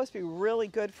 But it's supposed to be really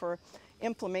good for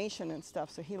inflammation and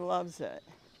stuff. So he loves it.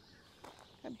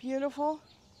 Isn't that beautiful?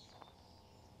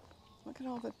 Look at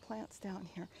all the plants down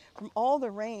here. From all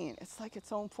the rain, it's like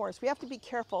its own forest. We have to be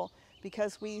careful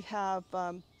because we have,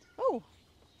 oh,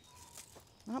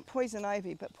 not poison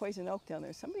ivy, but poison oak down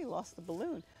there. Somebody lost the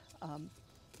balloon.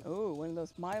 Oh, one of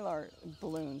those mylar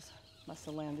balloons must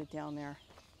have landed down there.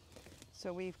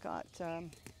 So we've got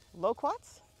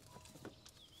loquats?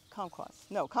 Kumquats.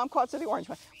 No, kumquats are the orange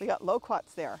one. We got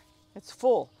loquats there. It's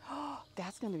full. Oh,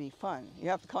 that's going to be fun. You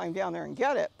have to climb down there and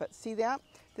get it. But see that?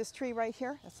 This tree right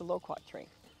here, that's a loquat tree.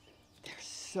 They're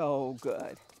so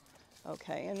good.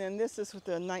 Okay, and then this is with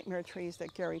the nightmare trees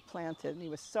that Gary planted. And he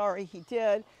was sorry he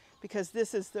did because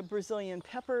this is the Brazilian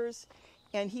peppers.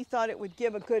 And he thought it would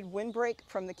give a good windbreak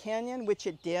from the canyon, which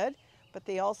it did. But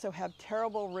they also have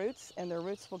terrible roots, and their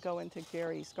roots will go into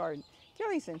Gary's garden.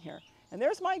 Gary's in here. And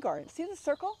there's my garden. See the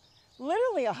circle?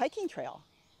 Literally a hiking trail.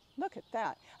 Look at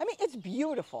that. I mean, it's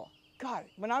beautiful. God,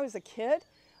 when I was a kid,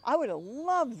 I would have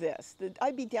loved this.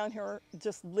 I'd be down here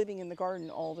just living in the garden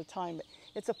all the time. But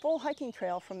it's a full hiking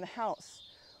trail from the house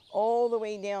all the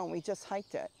way down. We just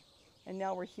hiked it. And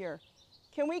now we're here.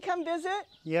 Can we come visit?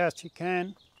 Yes, you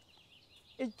can.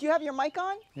 Do you have your mic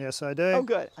on? Yes, I do. Oh,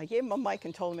 good. I gave him a mic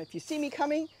and told him, if you see me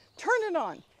coming, turn it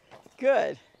on.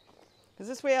 Good. Because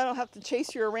this way I don't have to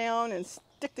chase you around and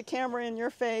stick the camera in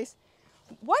your face.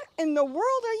 What in the world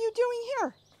are you doing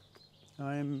here?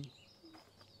 I'm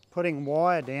putting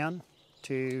wire down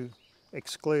to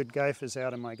exclude gophers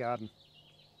out of my garden.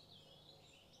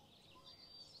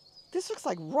 This looks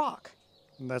like rock.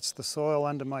 And that's the soil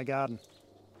under my garden.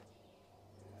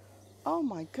 Oh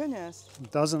my goodness.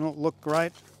 It doesn't look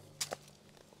great.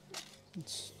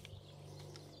 It's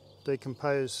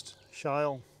decomposed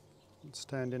shale. It's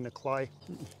turned into clay.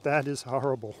 That is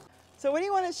horrible. So what do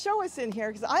you want to show us in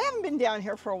here? Because I haven't been down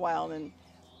here for a while, and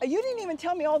you didn't even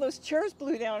tell me all those chairs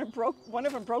blew down and broke. One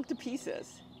of them broke to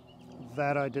pieces.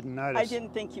 That I didn't notice. I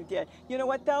didn't think you did. You know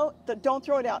what though? Don't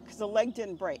throw it out because the leg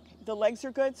didn't break. The legs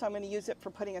are good, so I'm going to use it for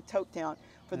putting a tote down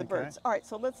for the birds. All right,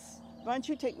 so why don't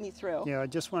you take me through? Yeah, I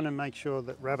just want to make sure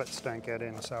that rabbits don't get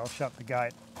in, so I'll shut the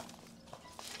gate.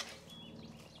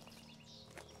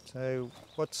 So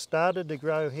what started to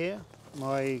grow here,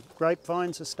 my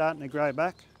grapevines are starting to grow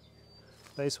back.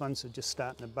 These ones are just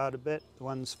starting to bud a bit. The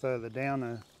ones further down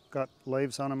have got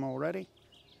leaves on them already.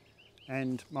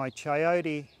 And my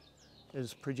chayote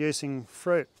is producing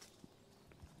fruit.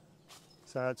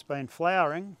 So it's been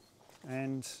flowering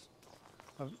and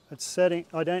it's setting.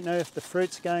 I don't know if the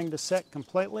fruit's going to set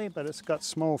completely, but it's got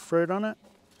small fruit on it.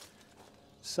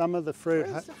 Some of the fruit...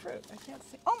 Where's the fruit? I can't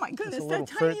see. Oh my goodness, that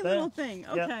tiny little thing.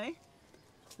 Okay. Yep.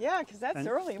 Yeah, because that's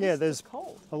early. Yeah, there's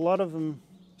cold. a lot of them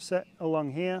set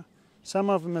along here.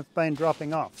 Some of them have been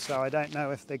dropping off, so I don't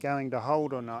know if they're going to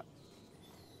hold or not.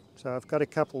 So I've got a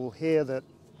couple here that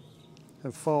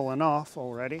have fallen off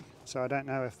already, so I don't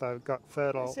know if they've got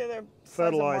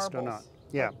fertilized or not.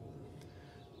 Yeah,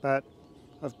 but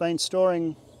I've been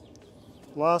storing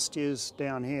last year's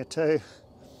down here too.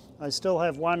 I still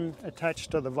have one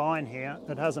attached to the vine here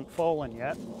that hasn't fallen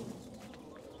yet.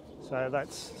 So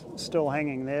that's still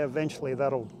hanging there. Eventually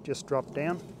that'll just drop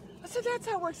down. So that's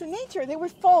how it works in nature. They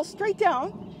would fall straight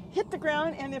down, hit the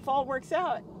ground, and if all works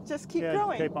out, just keep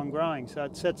growing. Keep on growing. So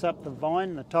it sets up the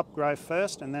vine, the top growth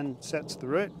first, and then sets the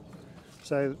root.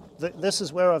 So this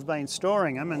is where I've been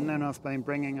storing them, and then I've been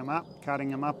bringing them up,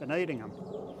 cutting them up, and eating them.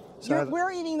 So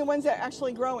we're eating the ones that are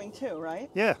actually growing too, right?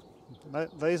 Yeah.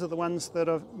 These are the ones that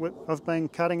I've been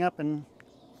cutting up, and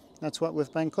that's what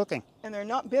we've been cooking. And they're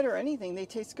not bitter or anything. They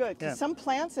taste good. Because some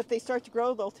plants, if they start to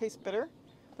grow, they'll taste bitter.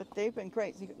 But they've been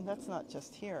great. That's not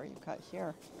just here. You've got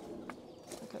here.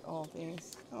 Look at all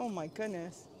these. Oh my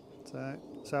goodness.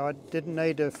 So I didn't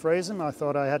need to freeze them. I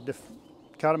thought I had to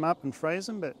cut them up and freeze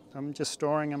them, but I'm just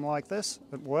storing them like this.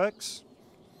 It works.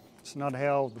 It's not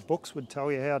how the books would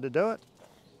tell you how to do it.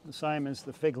 The same as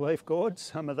the fig leaf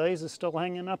gourds. Some of these are still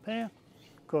hanging up here.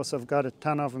 Of course, I've got a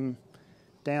ton of them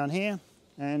down here,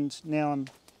 and now I'm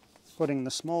putting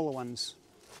the smaller ones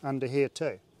under here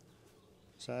too.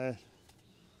 So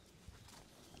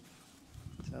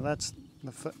that's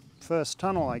the first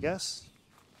tunnel, I guess.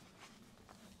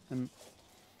 And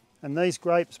these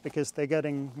grapes, because they're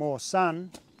getting more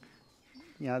sun,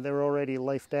 you know, they're already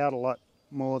leafed out a lot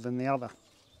more than the other.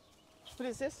 What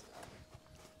is this?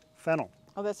 Fennel.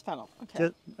 Oh, that's fennel.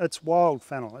 Okay. It's wild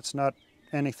fennel. It's not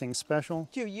anything special.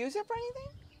 Do you use it for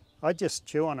anything? I just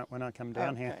chew on it when I come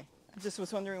down here. I just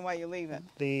was wondering why you leave it.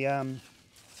 The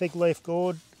fig leaf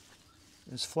gourd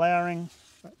is flowering.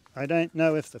 I don't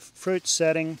know if the fruit's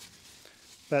setting,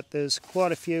 but there's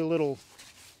quite a few little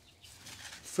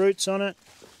fruits on it,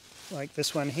 like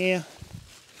this one here.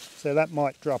 So that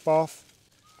might drop off.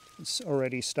 It's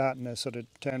already starting to sort of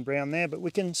turn brown there, but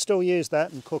we can still use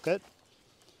that and cook it.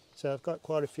 So I've got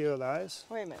quite a few of those.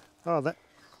 Wait a minute. Oh,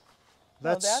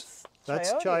 that's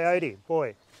chayote.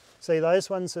 Boy, see, those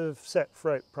ones have set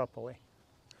fruit properly.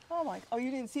 Oh my! Oh,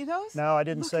 you didn't see those? No, I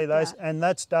didn't see those. And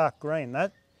that's dark green.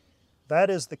 That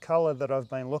is the colour that I've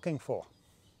been looking for.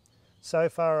 So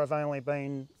far, I've only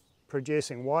been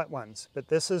producing white ones, but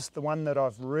this is the one that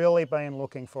I've really been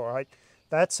looking for.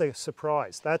 That's a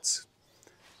surprise.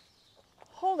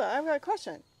 Hold on, I've got a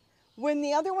question. When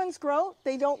the other ones grow,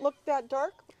 they don't look that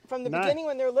dark from the beginning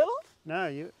when they're little?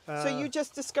 No, so you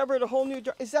just discovered a whole new,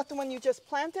 is that the one you just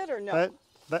planted or no?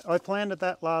 I planted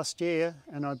that last year,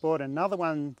 and I bought another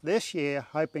one this year,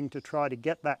 hoping to try to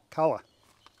get that colour.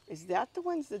 Is that the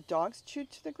ones the dogs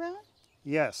chewed to the ground?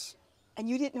 Yes. And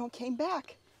you didn't know it came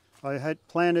back? I had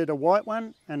planted a white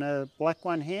one and a black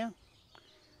one here.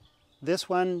 This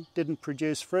one didn't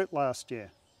produce fruit last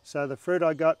year. So the fruit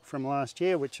I got from last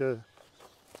year, which are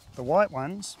the white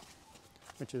ones,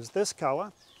 which is this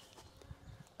colour,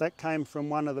 that came from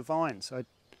one of the vines.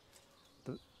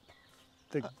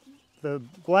 The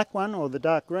black one, or the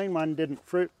dark green one, didn't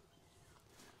fruit.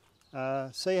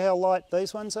 See how light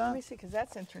these ones are? Let me see, because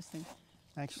that's interesting.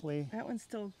 Actually, that one's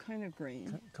still kind of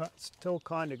green. Still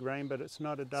kind of green, but it's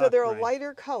not a dark So they're green. a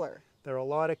lighter colour. They're a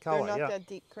lighter colour, They're not that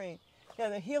deep green. Yeah,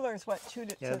 the healer is what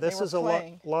chewed it. Yeah, so this is a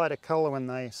lighter colour when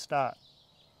they start.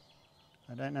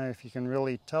 I don't know if you can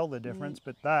really tell the difference,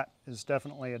 but that is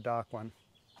definitely a dark one.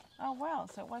 Oh wow,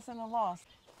 so it wasn't a loss.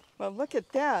 Well, look at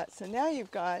that. So now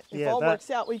you've got, if all works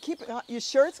out, we keep it. You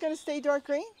sure it's going to stay dark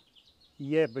green?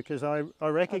 Yeah, because I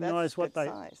recognise what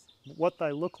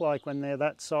they look like when they're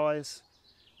that size.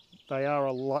 They are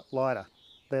a lot lighter.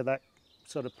 They're that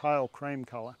sort of pale cream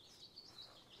colour.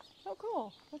 Oh,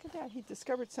 cool. Look at that. He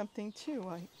discovered something too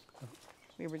while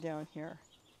we were down here.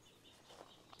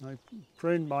 I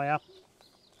pruned my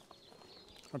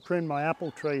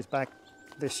apple trees back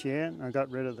this year, and I got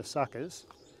rid of the suckers.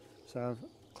 So I've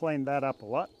cleaned that up a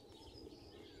lot.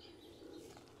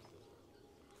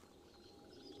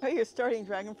 Oh, you're starting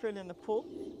dragon fruit in the pool?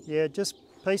 Yeah, just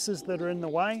pieces that are in the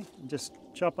way. Just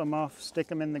chop them off, stick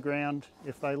them in the ground.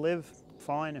 If they live,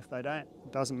 fine. If they don't,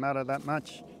 it doesn't matter that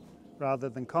much, rather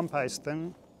than compost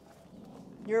them.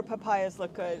 Your papayas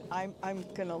look good. I'm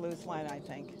going to lose mine, I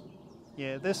think.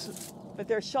 Yeah, but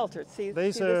they're sheltered. See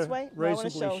these see are this way?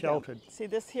 reasonably sheltered. See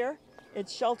this here?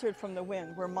 It's sheltered from the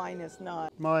wind, where mine is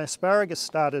not. My asparagus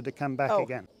started to come back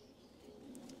again.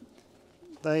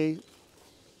 They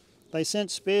sent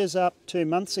spears up 2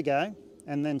 months ago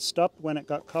and then stopped when it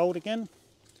got cold again.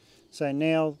 So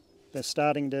now they're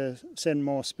starting to send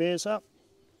more spears up.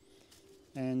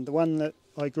 And the one that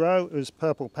I grow is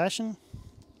purple passion.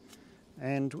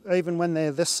 And even when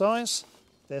they're this size,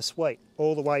 they're sweet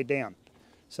all the way down.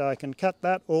 So I can cut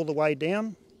that all the way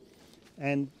down,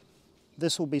 and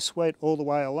this will be sweet all the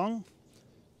way along.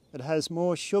 It has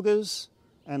more sugars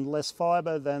and less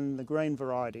fibre than the green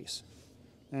varieties.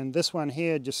 And this one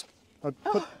here, I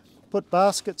put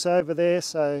baskets over there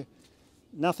so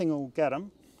nothing will get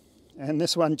them. And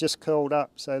this one just curled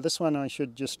up, so this one I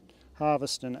should just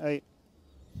harvest and eat.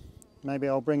 Maybe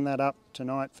I'll bring that up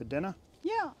tonight for dinner.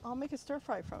 Yeah, I'll make a stir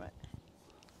fry from it.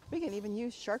 We can even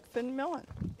use shark fin melon.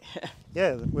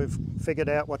 Yeah, we've figured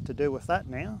out what to do with that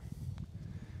now.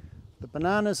 The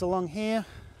bananas along here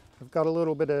have got a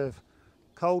little bit of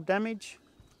cold damage.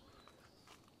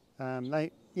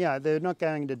 They're not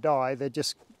going to die, they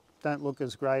just don't look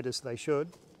as great as they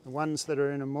should. The ones that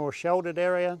are in a more sheltered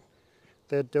area,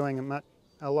 they're doing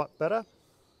a lot better.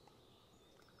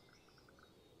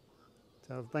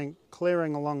 So I've been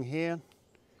clearing along here.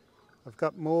 I've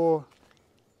got more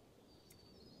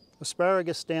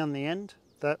asparagus down the end.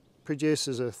 That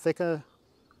produces a thicker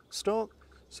stalk.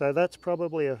 So that's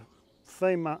probably a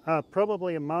female,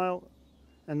 probably a male,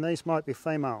 and these might be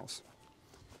females.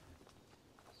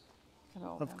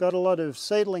 I've got a lot of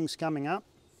seedlings coming up.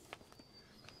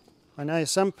 I know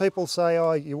some people say,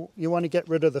 oh, you want to get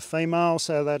rid of the females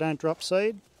so they don't drop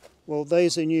seed. Well,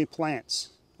 these are new plants.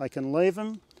 I can leave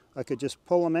them, I could just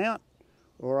pull them out,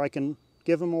 or I can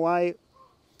give them away,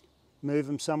 move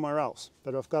them somewhere else.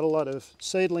 But I've got a lot of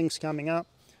seedlings coming up.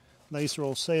 These are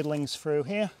all seedlings through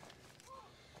here.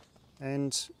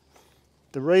 And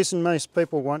the reason most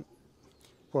people want,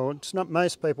 well, it's not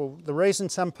most people, the reason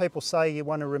some people say you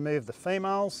want to remove the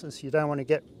females is you don't want to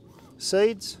get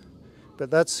seeds, but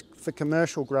that's for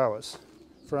commercial growers.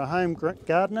 For a home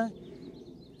gardener,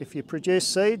 if you produce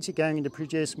seeds, you're going to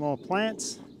produce more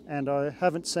plants, and I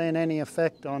haven't seen any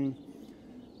effect on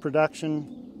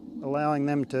production allowing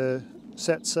them to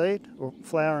set seed or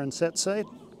flower and set seed.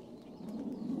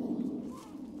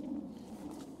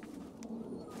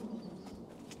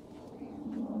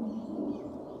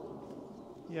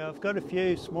 Yeah, I've got a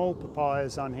few small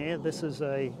papayas on here. This is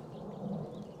a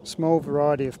small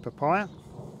variety of papaya.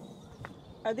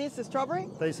 Are these the strawberry?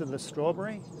 These are the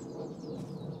strawberry.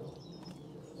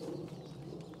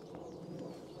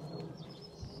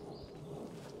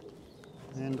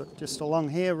 And just along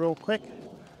here real quick,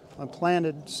 I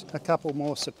planted a couple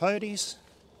more sapotes,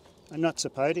 not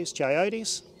sapotes,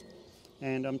 chayotes,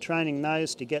 and I'm training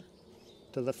those to get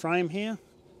to the frame here.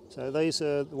 So these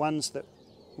are the ones that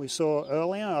we saw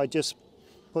earlier. I just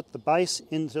put the base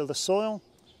into the soil,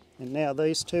 and now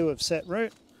these two have set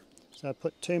root. So I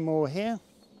put two more here.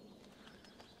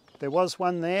 There was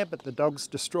one there, but the dogs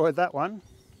destroyed that one.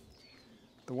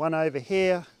 The one over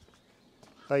here,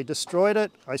 they destroyed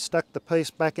it. I stuck the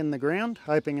piece back in the ground,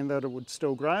 hoping that it would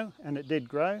still grow, and it did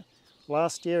grow.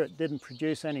 Last year it didn't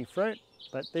produce any fruit,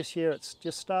 but this year it's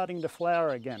just starting to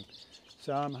flower again.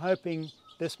 So I'm hoping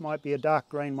this might be a dark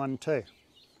green one too,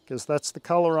 because that's the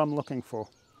colour I'm looking for.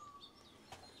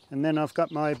 And then I've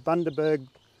got my Bundaberg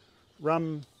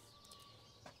rum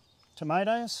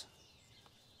tomatoes.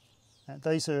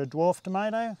 These are a dwarf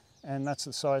tomato, and that's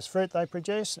the size fruit they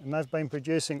produce, and they've been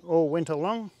producing all winter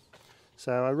long.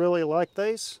 So I really like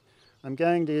these. I'm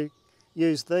going to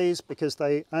use these because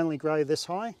they only grow this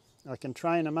high. I can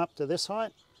train them up to this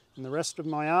height, and the rest of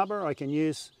my arbour I can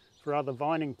use for other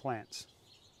vining plants.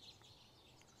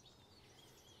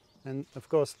 And of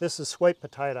course this is sweet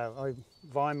potato. I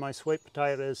vine my sweet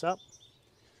potatoes up.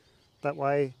 That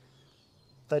way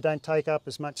they don't take up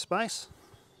as much space.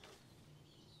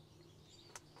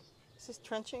 Is this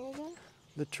trenching again?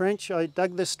 The trench, I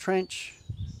dug this trench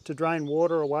to drain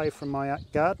water away from my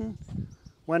garden.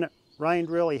 When it rained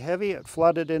really heavy, it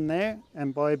flooded in there,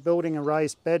 and by building a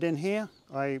raised bed in here,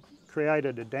 I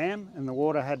created a dam, and the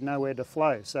water had nowhere to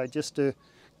flow. So just to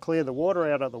clear the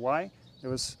water out of the way, there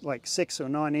was like 6 or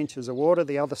 9 inches of water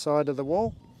the other side of the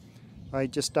wall. I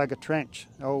just dug a trench.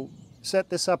 I'll set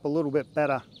this up a little bit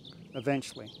better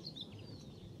eventually.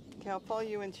 Okay, I'll follow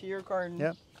you into your garden.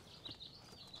 Yep.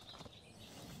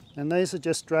 And these are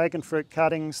just dragonfruit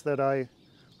cuttings that I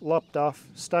lopped off,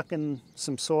 stuck in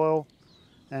some soil,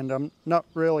 and I'm not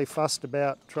really fussed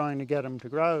about trying to get them to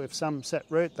grow. If some set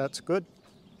root, that's good.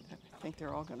 I think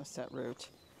they're all going to set root.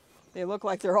 They look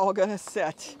like they're all going to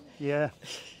set. Yeah.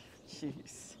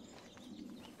 Jeez.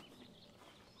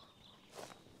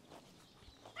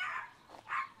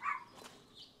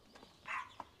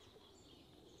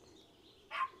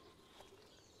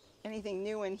 Anything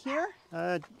new in here?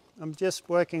 I'm just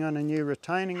working on a new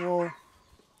retaining wall.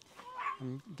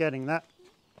 I'm getting that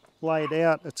laid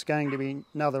out. It's going to be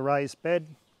another raised bed.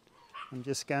 I'm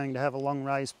just going to have a long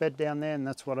raised bed down there, and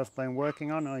that's what I've been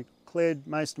working on. I cleared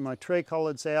most of my tree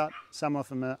collards out. Some of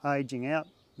them are aging out,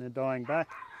 they're dying back.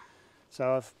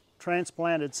 So I've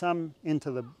transplanted some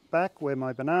into the back where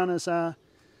my bananas are.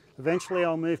 Eventually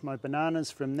I'll move my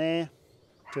bananas from there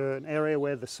to an area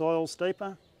where the soil's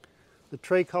deeper. The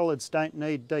tree collards don't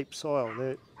need deep soil.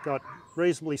 They've got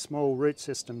reasonably small root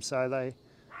systems, so they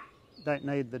don't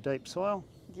need the deep soil.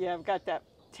 Yeah, I've got that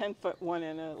 10-foot one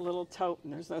in a little tote,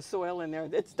 and there's no soil in there.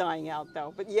 It's dying out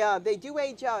though. But yeah, they do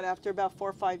age out after about 4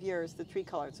 or 5 years, the tree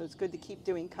collards, so it's good to keep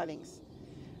doing cuttings.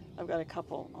 I've got a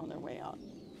couple on their way out.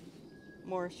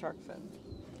 More shark fin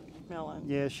melon.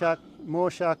 Yeah,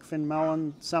 more shark fin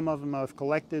melon. Some of them I've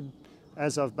collected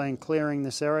as I've been clearing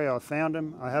this area. I found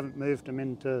them. I haven't moved them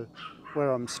into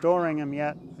where I'm storing them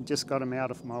yet. I just got them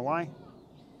out of my way.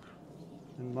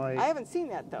 And I haven't seen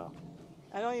that though.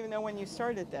 I don't even know when you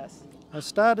started this. I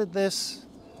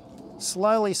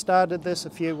slowly started this a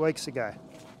few weeks ago.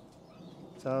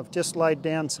 So I've just laid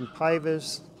down some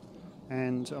pavers,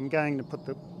 and I'm going to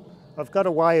put I've got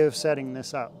a way of setting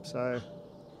this up. So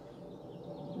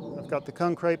I've got the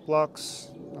concrete blocks,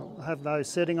 I'll have those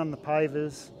sitting on the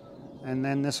pavers, and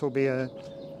then this will be a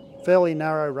fairly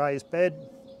narrow raised bed.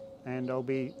 and I'll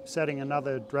be setting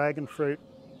another dragon fruit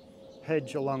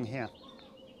hedge along here.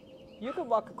 You could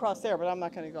walk across there, but I'm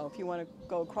not going to go. If you want to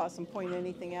go across and point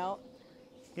anything out.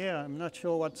 Yeah, I'm not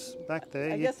sure what's back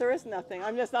there. I guess there is nothing.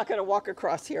 I'm just not going to walk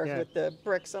across here Yeah. with the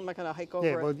bricks. I'm not going to hike over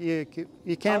Yeah, it. well,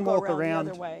 you can I'll walk go around.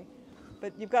 the other way.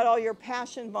 But you've got all your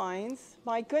passion vines.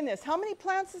 My goodness, how many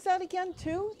plants is that again?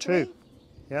 Two? Two. Three?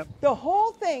 Yep. The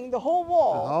whole thing, the whole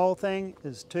wall. The whole thing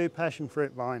is 2 passion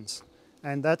fruit vines,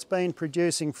 and that's been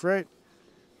producing fruit.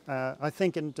 I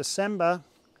think in December,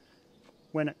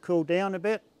 when it cooled down a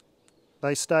bit,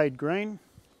 they stayed green,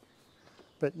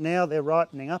 but now they're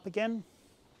ripening up again,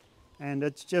 and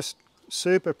it's just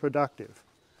super productive.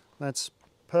 That's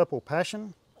purple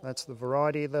passion. That's the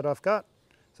variety that I've got.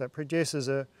 So it produces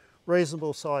a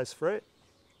reasonable size fruit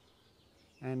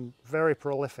and very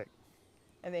prolific.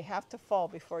 And they have to fall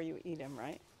before you eat them,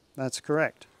 right? That's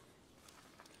correct.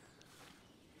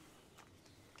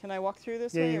 Can I walk through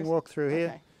this Yeah, way? you can walk through here.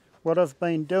 Okay. What I've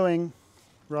been doing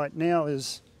right now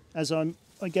is, as I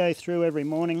go through every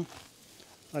morning,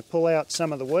 I pull out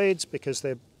some of the weeds because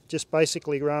they're just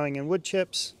basically growing in wood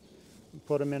chips,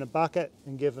 put them in a bucket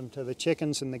and give them to the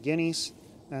chickens and the guineas,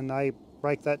 and they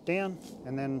break that down,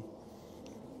 and then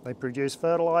they produce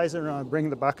fertilizer, and I bring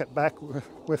the bucket back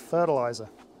with fertilizer.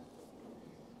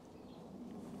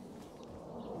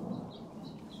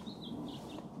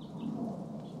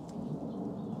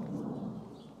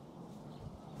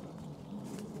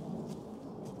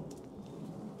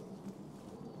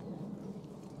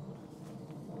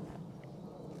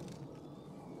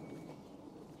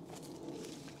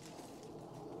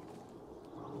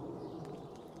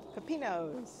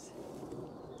 Pepinos.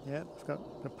 Yeah, I've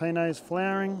got pepinos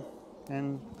flowering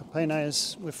and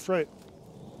pepinos with fruit.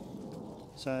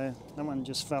 So that one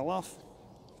just fell off.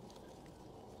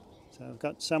 So I've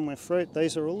got some with fruit.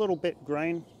 These are a little bit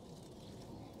green.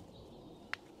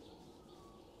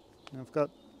 And I've got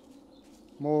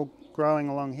more growing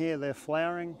along here. They're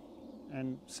flowering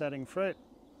and setting fruit.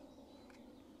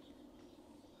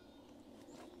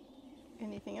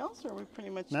 Anything else, or are we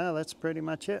pretty much? No, that's pretty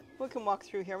much it. We can walk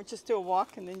through here. We'll just do a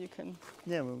walk, and then you can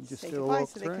Yeah, we'll just say do a goodbye walk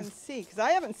so through. they can see. Because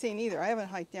I haven't seen either. I haven't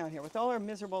hiked down here with all our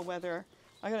miserable weather.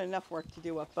 I got enough work to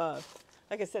do above.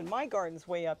 Like I said, my garden's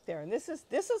way up there, and this is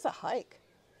a hike.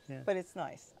 Yeah. But it's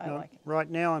nice. I like it. Right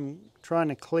now I'm trying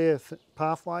to clear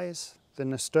pathways. The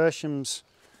nasturtium's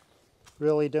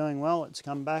really doing well. It's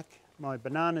come back. My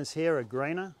bananas here are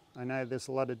greener. I know there's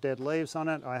a lot of dead leaves on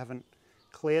it. I haven't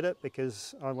cleared it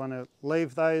because I want to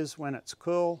leave those when it's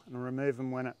cool and remove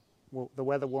them when the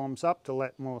weather warms up to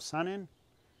let more sun in.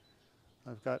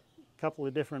 I've got a couple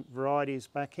of different varieties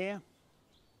back here.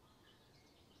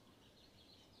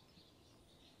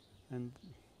 And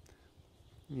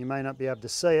you may not be able to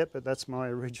see it, but that's my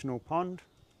original pond,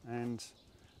 and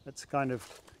it's kind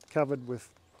of covered with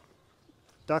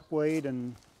duckweed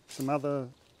and some other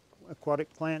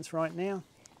aquatic plants right now.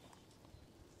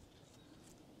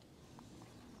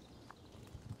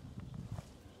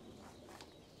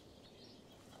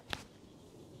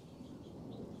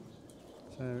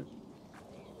 So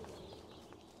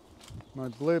my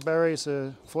blueberries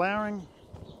are flowering.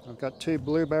 I've got 2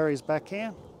 blueberries back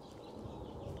here.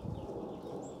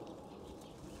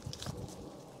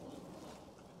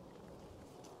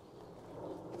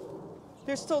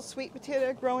 There's still sweet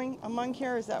potato growing among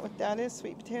here. Is that what that is,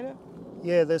 sweet potato?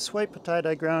 Yeah, there's sweet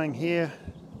potato growing here.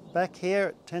 Back here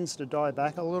it tends to die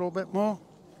back a little bit more.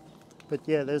 But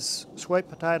yeah, there's sweet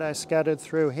potato scattered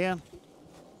through here.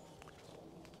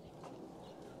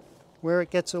 Where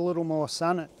it gets a little more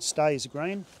sun, it stays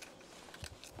green.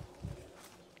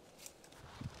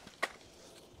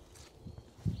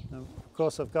 Now, of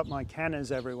course, I've got my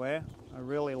cannas everywhere. I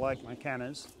really like my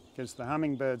cannas because the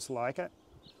hummingbirds like it.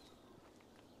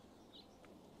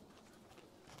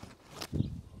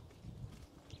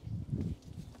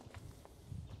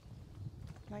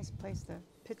 Nice place to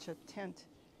pitch a tent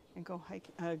and go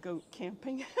go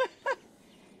camping.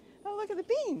 Oh, look at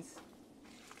the beans.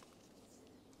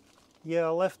 Yeah, I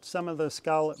left some of the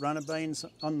scarlet runner beans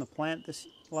on the plant this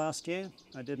last year.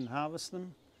 I didn't harvest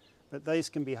them, but these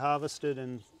can be harvested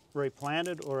and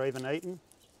replanted or even eaten.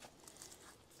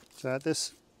 So at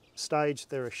this stage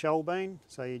they're a shell bean,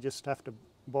 so you just have to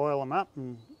boil them up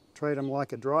and treat them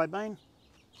like a dry bean.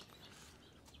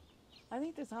 I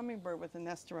think there's a hummingbird with a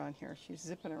nest around here. She's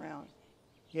zipping around.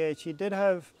 Yeah, she did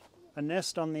have a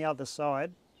nest on the other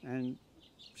side and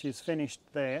she's finished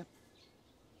there.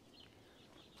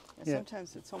 Yeah,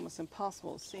 sometimes it's almost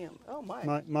impossible to see them. Oh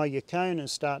my. My yacon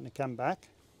is starting to come back.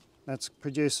 That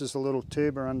produces a little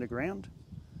tuber underground.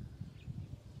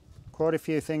 Quite a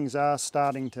few things are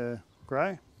starting to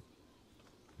grow.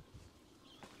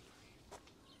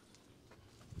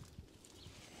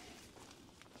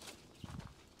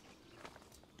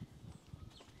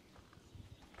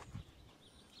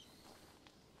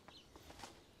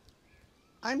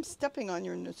 I'm stepping on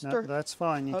your No, stir. that's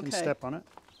fine. You can Okay. step on it.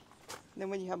 Then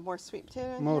when you have more sweet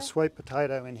potato in More here? sweet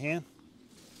potato in here.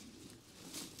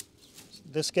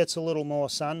 This gets a little more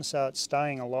sun, so it's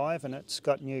staying alive and it's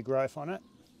got new growth on it.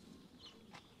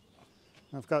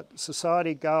 I've got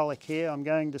society garlic here. I'm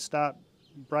going to start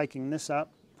breaking this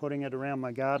up, putting it around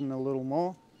my garden a little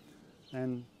more,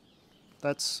 and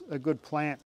that's a good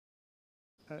plant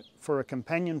for a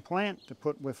companion plant to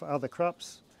put with other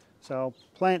crops. So I'll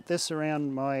plant this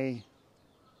around my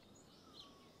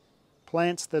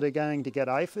plants that are going to get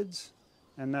aphids,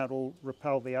 and that'll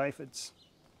repel the aphids.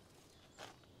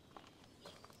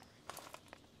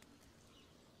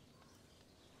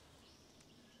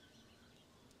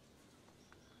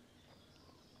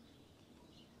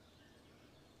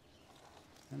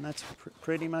 And that's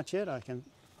pretty much it, I can.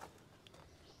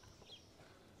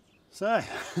 So.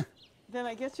 Then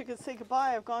I guess you could say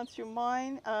goodbye. I've gone through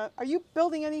mine. Are you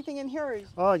building anything in here?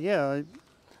 Oh yeah,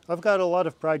 I've got a lot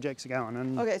of projects going.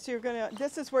 And Okay, so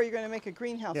this is where you're gonna make a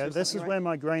greenhouse. yeah, or this is something, where right?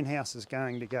 my greenhouse is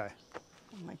going to go.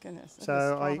 Oh my goodness. and the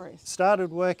So I strawberries.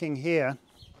 started working here,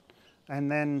 and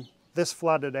then this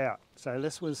flooded out. So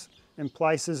this was, in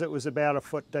places, it was about a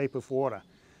foot deep of water.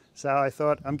 So I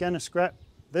thought, I'm going to scrap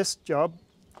this job,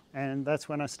 and that's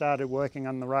when I started working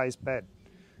on the raised bed.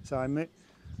 So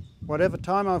whatever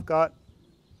time I've got,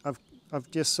 I've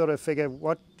just sort of figured,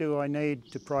 what do I need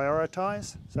to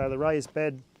prioritise? So the raised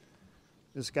bed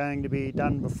is going to be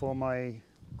done before my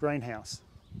greenhouse.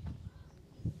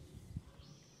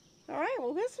 All right,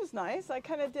 well this was nice. I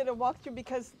kind of did a walkthrough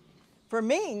because for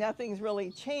me, nothing's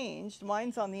really changed.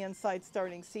 Mine's on the inside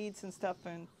starting seeds and stuff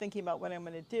and thinking about what I'm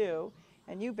gonna do.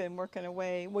 And you've been working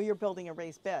away, well you're building a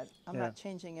raised bed. I'm Yeah. not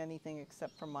changing anything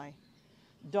except for my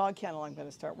dog kennel I'm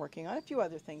gonna start working on. A few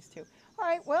other things too. All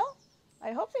right, well,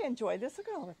 I hope they enjoyed this. Look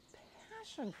at all the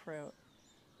passion fruit.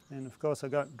 And of course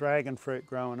I've got dragon fruit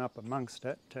growing up amongst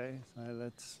it too,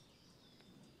 so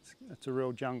it's a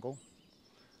real jungle.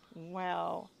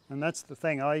 Wow. And that's the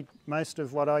thing, most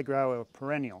of what I grow are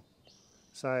perennial.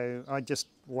 So I just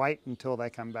wait until they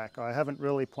come back. I haven't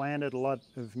really planted a lot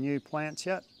of new plants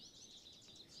yet.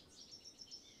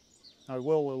 I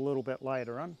will a little bit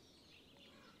later on.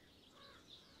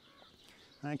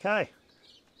 Okay,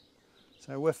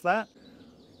 so with that,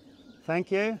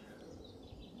 thank you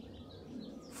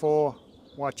for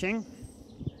watching,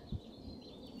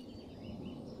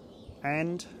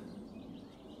 and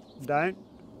don't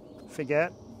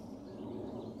forget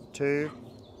to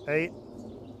eat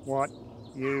what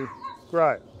you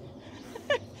grow.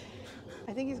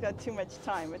 I think he's got too much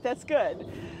time, but that's good.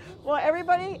 Well,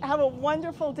 everybody, have a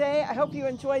wonderful day. I hope you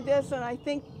enjoyed this, and I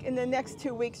think in the next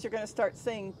 2 weeks you're going to start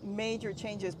seeing major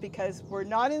changes because we're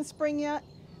not in spring yet,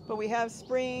 but we have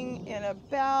spring in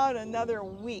about another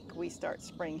week. We start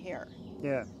spring here.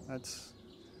 Yeah,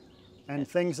 and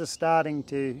things are starting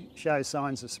to show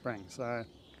signs of spring. So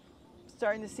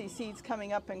Starting to see seeds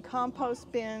coming up in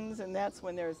compost bins, and that's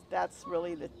when that's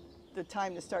really the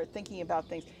time to start thinking about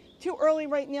things. Too early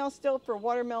right now still for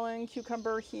watermelon,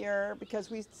 cucumber here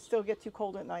because we still get too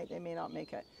cold at night. They may not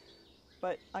make it.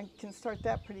 But I can start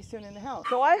that pretty soon in the house.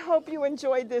 So I hope you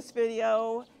enjoyed this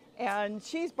video. And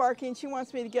she's barking. She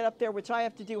wants me to get up there, which I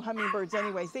have to do hummingbirds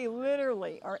anyways. They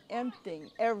literally are emptying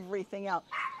everything out.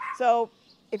 So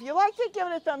if you liked it, give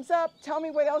it a thumbs up. Tell me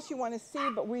what else you want to see.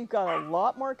 But we've got a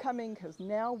lot more coming because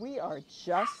now we are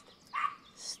just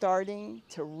starting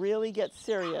to really get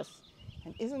serious.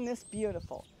 And isn't this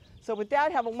beautiful? So with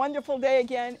that, have a wonderful day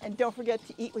again, and don't forget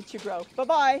to eat what you grow.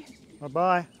 Bye-bye.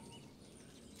 bye-bye.